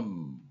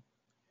him.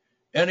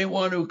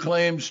 Anyone who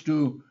claims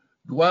to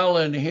dwell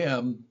in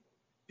him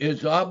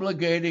is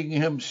obligating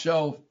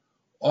himself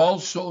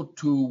also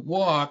to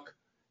walk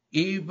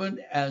even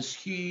as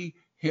he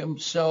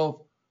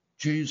himself,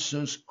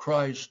 Jesus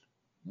Christ,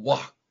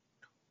 walked.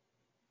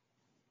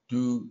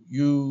 Do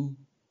you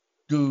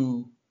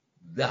do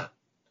that?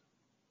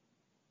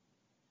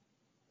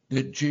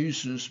 Did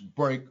Jesus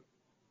break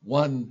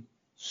one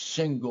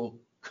single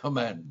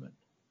commandment?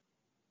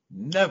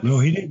 Never. No,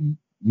 he didn't.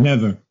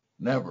 Never.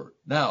 Never.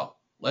 Now,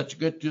 let's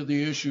get to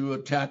the issue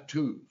of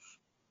tattoos.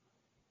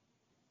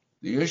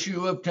 The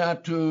issue of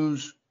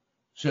tattoos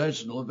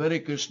says in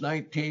Leviticus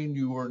 19,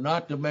 you are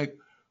not to make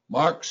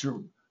marks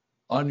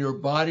on your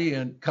body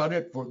and cut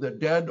it for the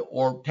dead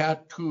or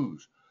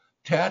tattoos.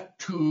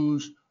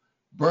 Tattoos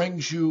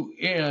brings you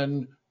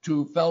in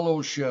to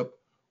fellowship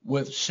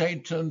with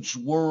Satan's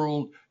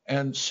world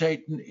and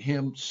Satan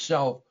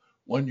himself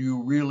when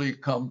you really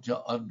come to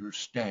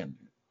understand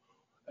it.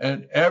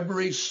 And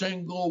every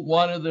single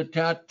one of the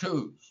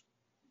tattoos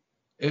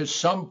is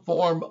some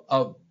form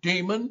of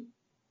demon,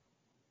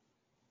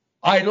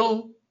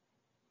 idol,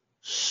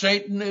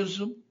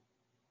 Satanism,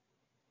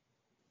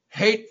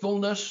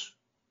 hatefulness,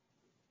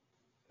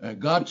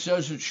 and God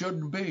says it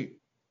shouldn't be.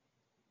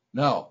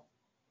 Now,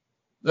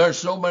 there's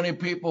so many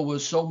people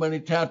with so many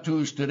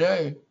tattoos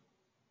today,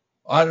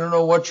 I don't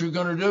know what you're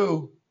going to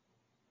do,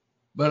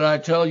 but I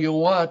tell you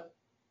what,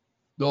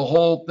 the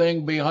whole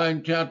thing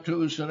behind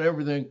tattoos and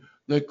everything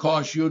that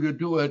caused you to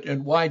do it,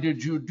 and why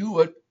did you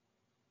do it?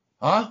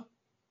 Huh?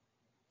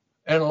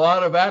 And a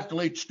lot of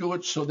athletes do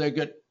it so they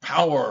get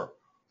power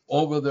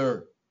over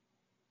their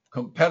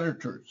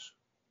competitors.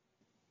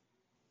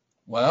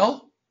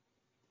 Well,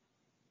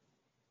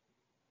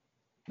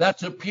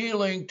 that's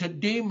appealing to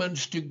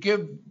demons to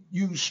give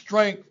you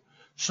strength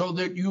so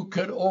that you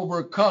can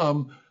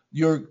overcome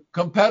your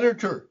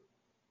competitor.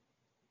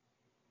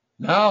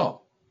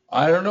 Now,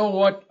 I don't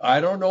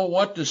know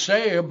what to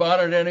say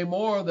about it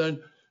anymore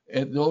than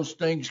those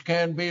things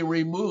can be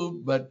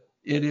removed, but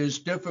it is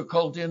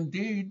difficult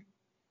indeed.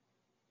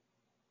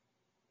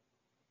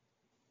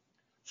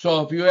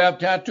 So if you have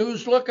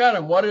tattoos, look at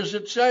them. What does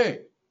it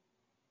say?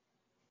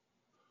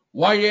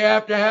 Why do you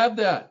have to have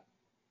that?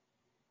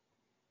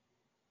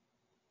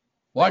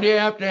 Why do you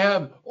have to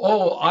have,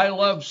 oh, I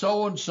love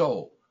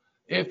so-and-so?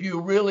 If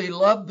you really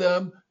love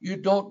them, you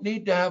don't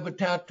need to have a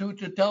tattoo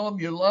to tell them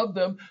you love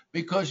them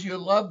because you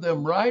love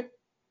them, right?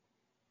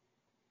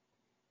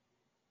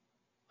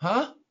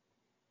 Huh?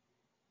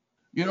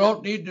 You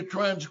don't need to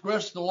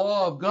transgress the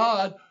law of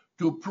God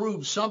to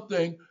prove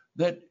something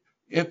that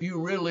if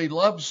you really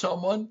love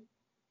someone,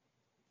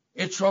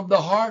 it's from the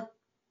heart.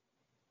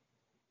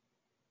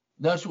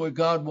 That's what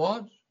God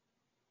wants.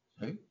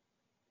 See?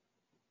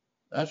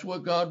 That's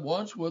what God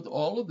wants with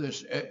all of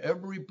this,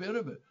 every bit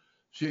of it.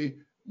 See,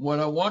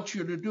 what I want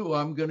you to do,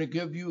 I'm going to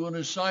give you an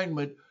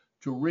assignment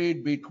to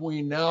read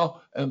between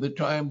now and the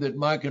time that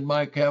Mike and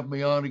Mike have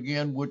me on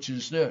again, which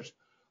is this.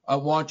 I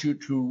want you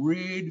to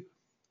read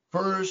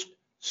 1st,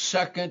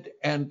 2nd,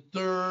 and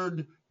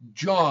 3rd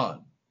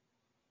John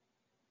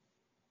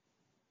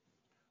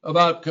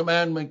about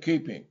commandment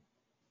keeping.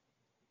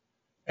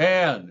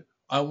 And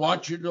I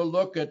want you to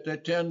look at the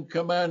 10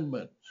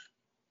 commandments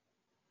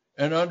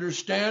and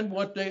understand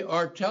what they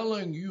are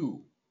telling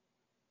you.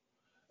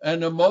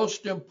 And the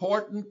most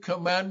important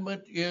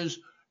commandment is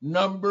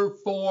number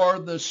 4,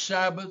 the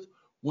Sabbath,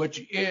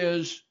 which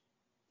is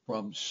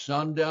from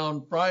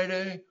sundown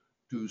Friday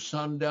to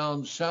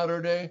sundown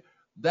Saturday.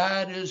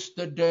 That is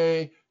the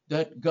day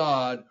that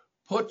God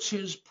puts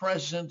his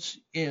presence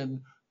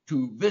in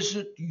to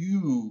visit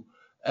you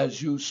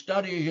as you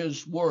study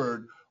his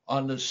word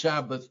on the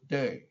Sabbath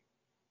day.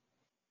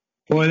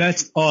 Boy,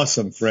 that's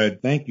awesome,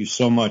 Fred. Thank you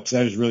so much.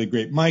 That is really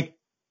great. Mike,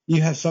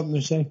 you have something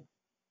to say?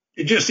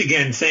 Just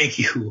again, thank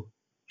you.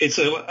 It's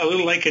a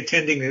little like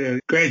attending a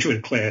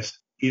graduate class.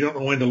 You don't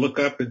know when to look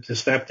up and to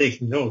stop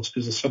taking notes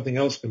because something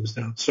else comes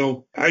down.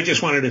 So I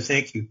just wanted to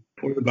thank you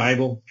for the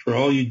Bible, for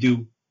all you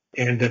do.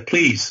 And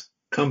please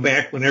come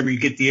back whenever you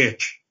get the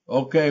itch.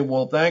 Okay,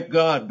 well, thank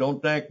God.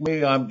 Don't thank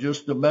me. I'm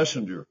just a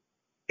messenger.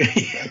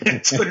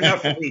 It's good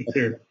enough for me,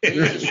 sir. He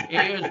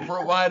has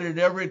provided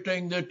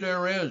everything that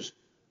there is.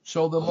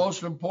 So the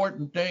most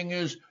important thing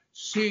is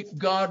seek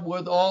God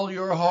with all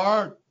your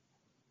heart.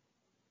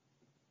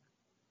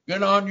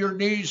 Get on your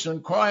knees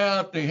and cry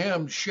out to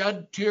him.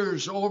 Shed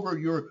tears over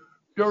your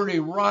dirty,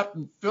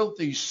 rotten,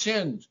 filthy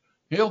sins.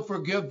 He'll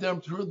forgive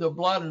them through the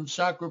blood and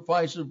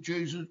sacrifice of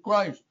Jesus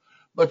Christ.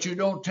 But you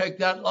don't take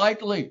that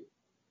lightly.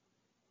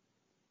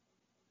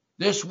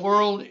 This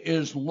world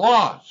is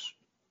lost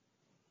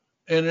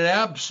in an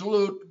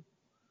absolute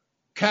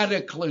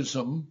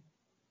cataclysm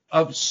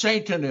of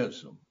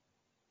Satanism.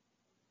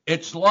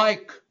 It's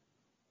like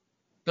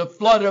the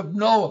flood of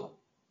Noah.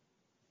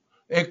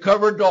 It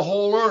covered the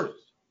whole earth.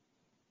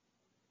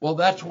 Well,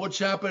 that's what's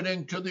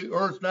happening to the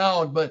earth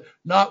now, but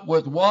not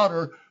with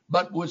water,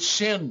 but with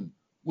sin,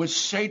 with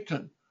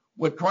Satan,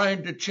 with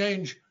trying to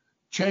change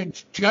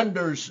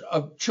genders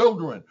of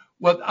children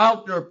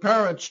without their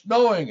parents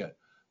knowing it,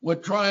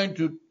 with trying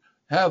to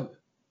have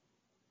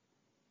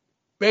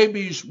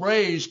babies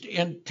raised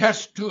in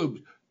test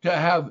tubes to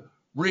have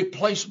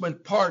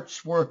replacement parts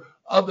for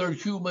other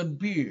human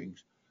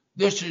beings.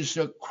 This is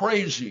a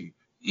crazy,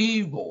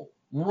 evil,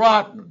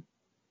 rotten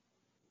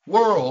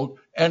world,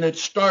 and it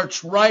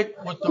starts right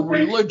with the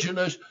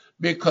religionists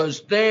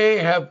because they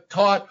have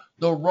taught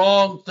the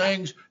wrong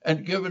things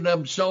and given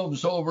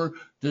themselves over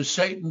to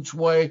Satan's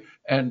way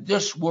and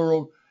this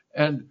world,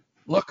 and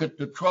look at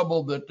the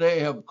trouble that they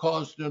have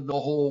caused in the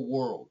whole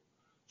world.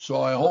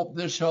 So I hope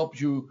this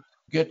helps you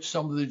get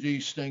some of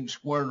these things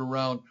squared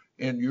around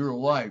in your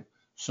life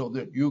so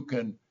that you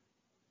can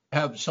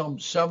have some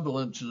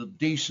semblance of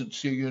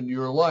decency in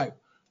your life.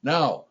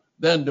 Now,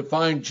 then to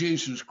find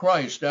Jesus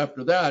Christ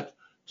after that,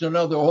 it's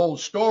another whole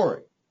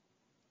story.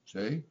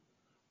 See?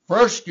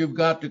 First, you've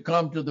got to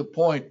come to the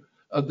point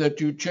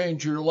that you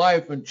change your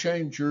life and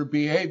change your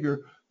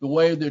behavior, the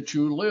way that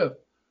you live.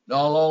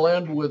 Now, I'll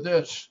end with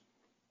this.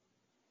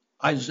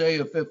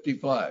 Isaiah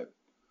 55.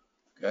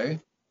 Okay?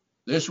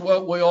 This is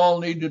what we all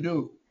need to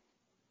do.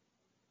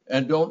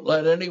 And don't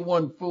let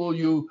anyone fool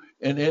you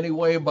in any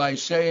way by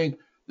saying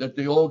that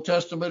the Old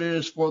Testament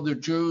is for the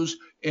Jews.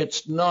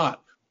 It's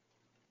not.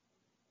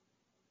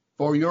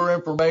 For your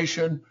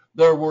information,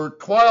 there were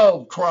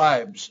 12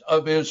 tribes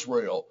of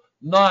Israel,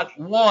 not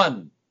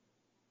one.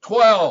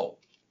 12.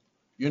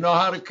 You know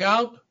how to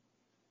count?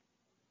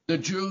 The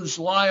Jews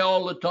lie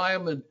all the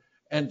time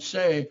and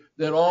say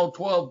that all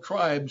 12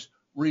 tribes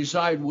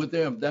reside with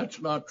them.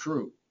 That's not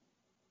true.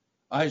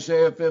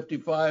 Isaiah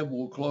 55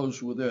 will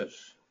close with this.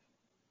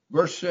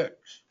 Verse 6.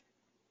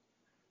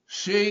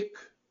 Seek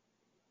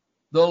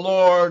the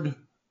Lord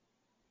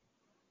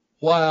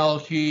while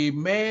he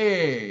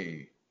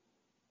may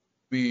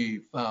be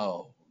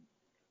found.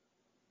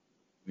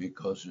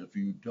 Because if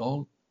you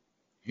don't,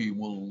 he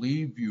will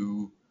leave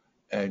you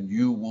and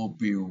you will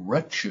be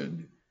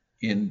wretched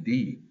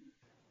indeed.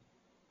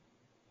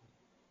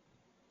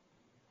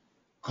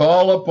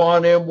 Call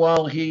upon him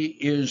while he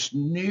is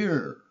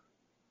near,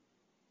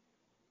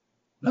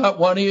 not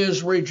when he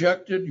has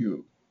rejected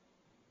you.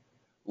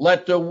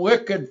 Let the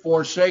wicked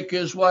forsake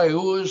his way.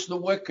 Who is the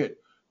wicked?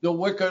 The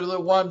wicked are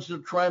the ones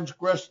that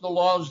transgress the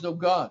laws of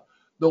God.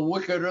 The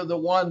wicked are the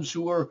ones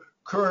who are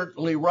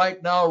currently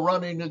right now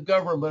running the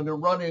government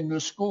and running the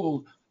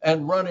schools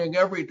and running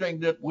everything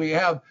that we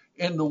have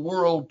in the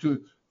world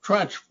to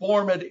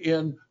transform it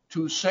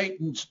into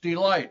Satan's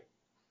delight.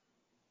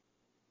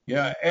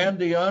 Yeah, and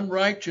the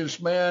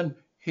unrighteous man,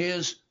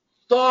 his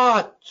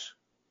thoughts.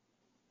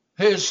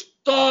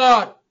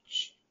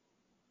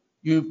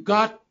 You've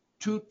got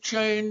to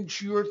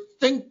change your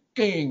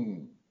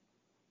thinking.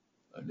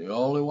 And the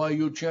only way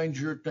you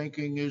change your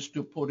thinking is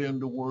to put in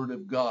the Word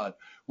of God,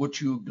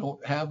 which you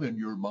don't have in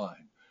your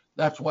mind.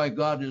 That's why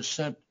God has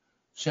sent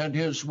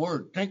his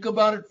Word. Think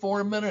about it for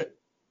a minute.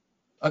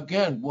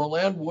 Again, we'll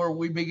end where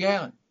we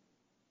began.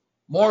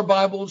 More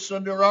Bibles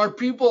than there are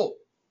people.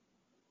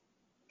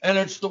 And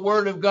it's the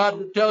Word of God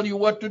to tell you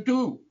what to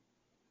do.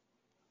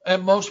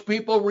 And most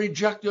people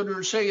reject it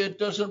or say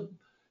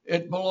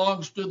it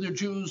belongs to the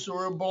Jews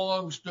or it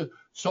belongs to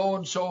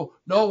so-and-so.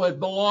 No,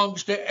 it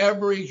belongs to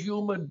every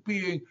human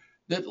being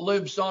that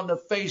lives on the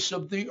face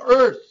of the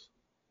earth.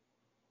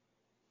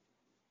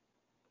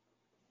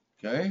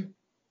 Okay?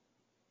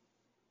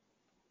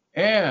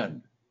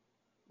 And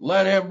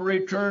let him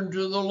return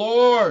to the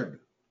Lord.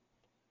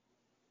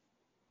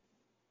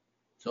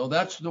 So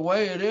that's the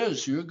way it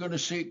is. You're going to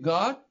seek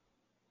God.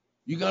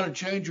 You got to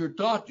change your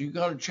thought. You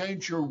got to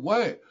change your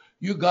way.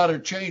 You got to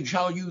change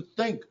how you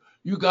think.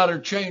 You got to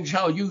change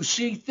how you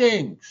see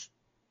things.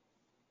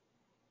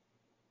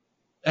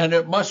 And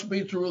it must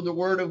be through the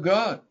Word of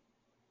God.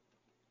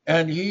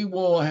 And he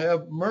will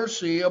have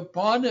mercy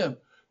upon him.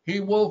 He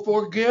will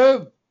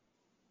forgive.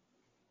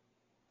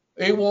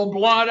 He will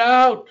blot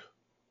out.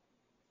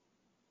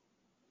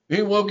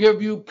 He will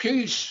give you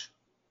peace.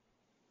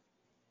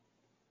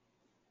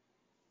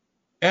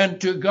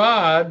 And to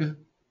God,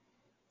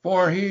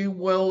 for he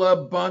will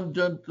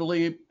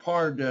abundantly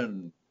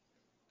pardon.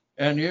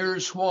 And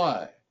here's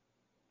why.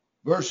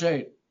 Verse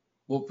 8,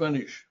 we'll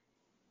finish.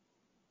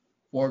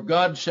 For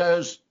God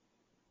says,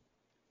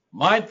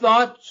 my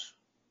thoughts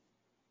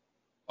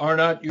are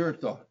not your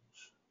thoughts,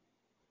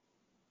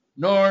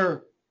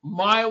 nor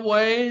my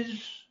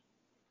ways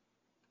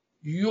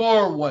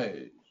your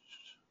ways.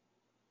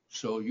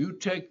 So you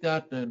take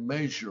that and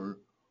measure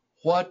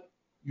what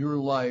your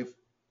life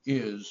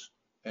is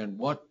and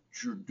what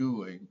you're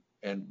doing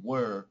and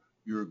where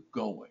you're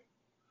going.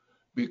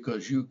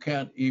 Because you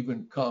can't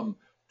even come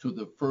to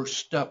the first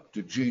step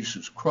to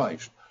Jesus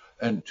Christ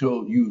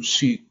until you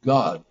seek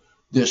God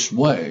this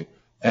way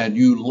and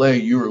you lay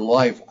your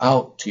life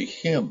out to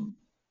him.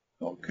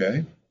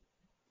 Okay?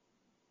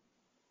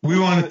 We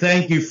want to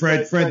thank you,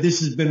 Fred. Fred, this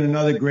has been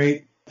another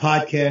great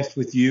podcast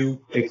with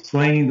you,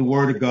 explaining the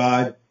Word of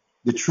God,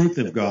 the truth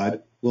of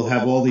God. We'll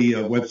have all the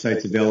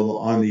websites available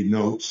on the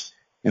notes.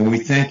 And we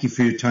thank you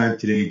for your time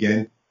today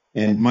again.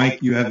 And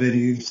Mike, you have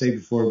anything to say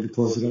before we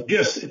close it up?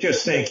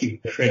 Just thank you,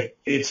 Fred.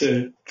 It's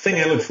a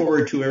thing I look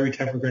forward to every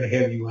time we're going to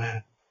have you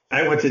on.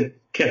 I went to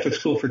Catholic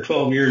school for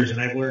 12 years,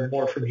 and I've learned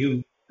more from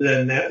you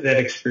than that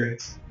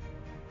experience.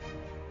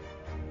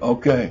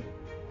 Okay.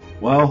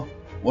 Well,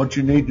 what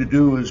you need to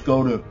do is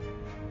go to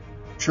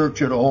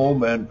Church at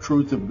Home and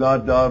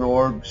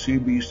truthofgod.org,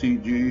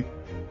 CBCG,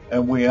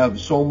 and we have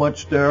so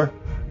much there.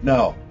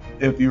 Now,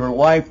 if your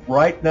life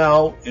right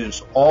now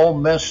is all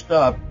messed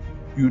up,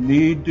 you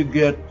need to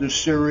get the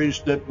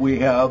series that we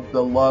have,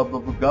 The Love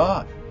of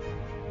God.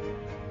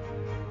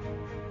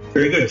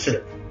 Very good,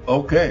 sir.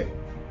 Okay.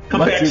 Come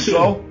Let back you soon.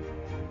 go.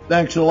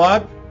 Thanks a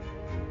lot.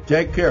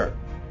 Take care.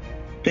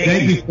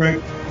 Thank you.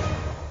 Frank.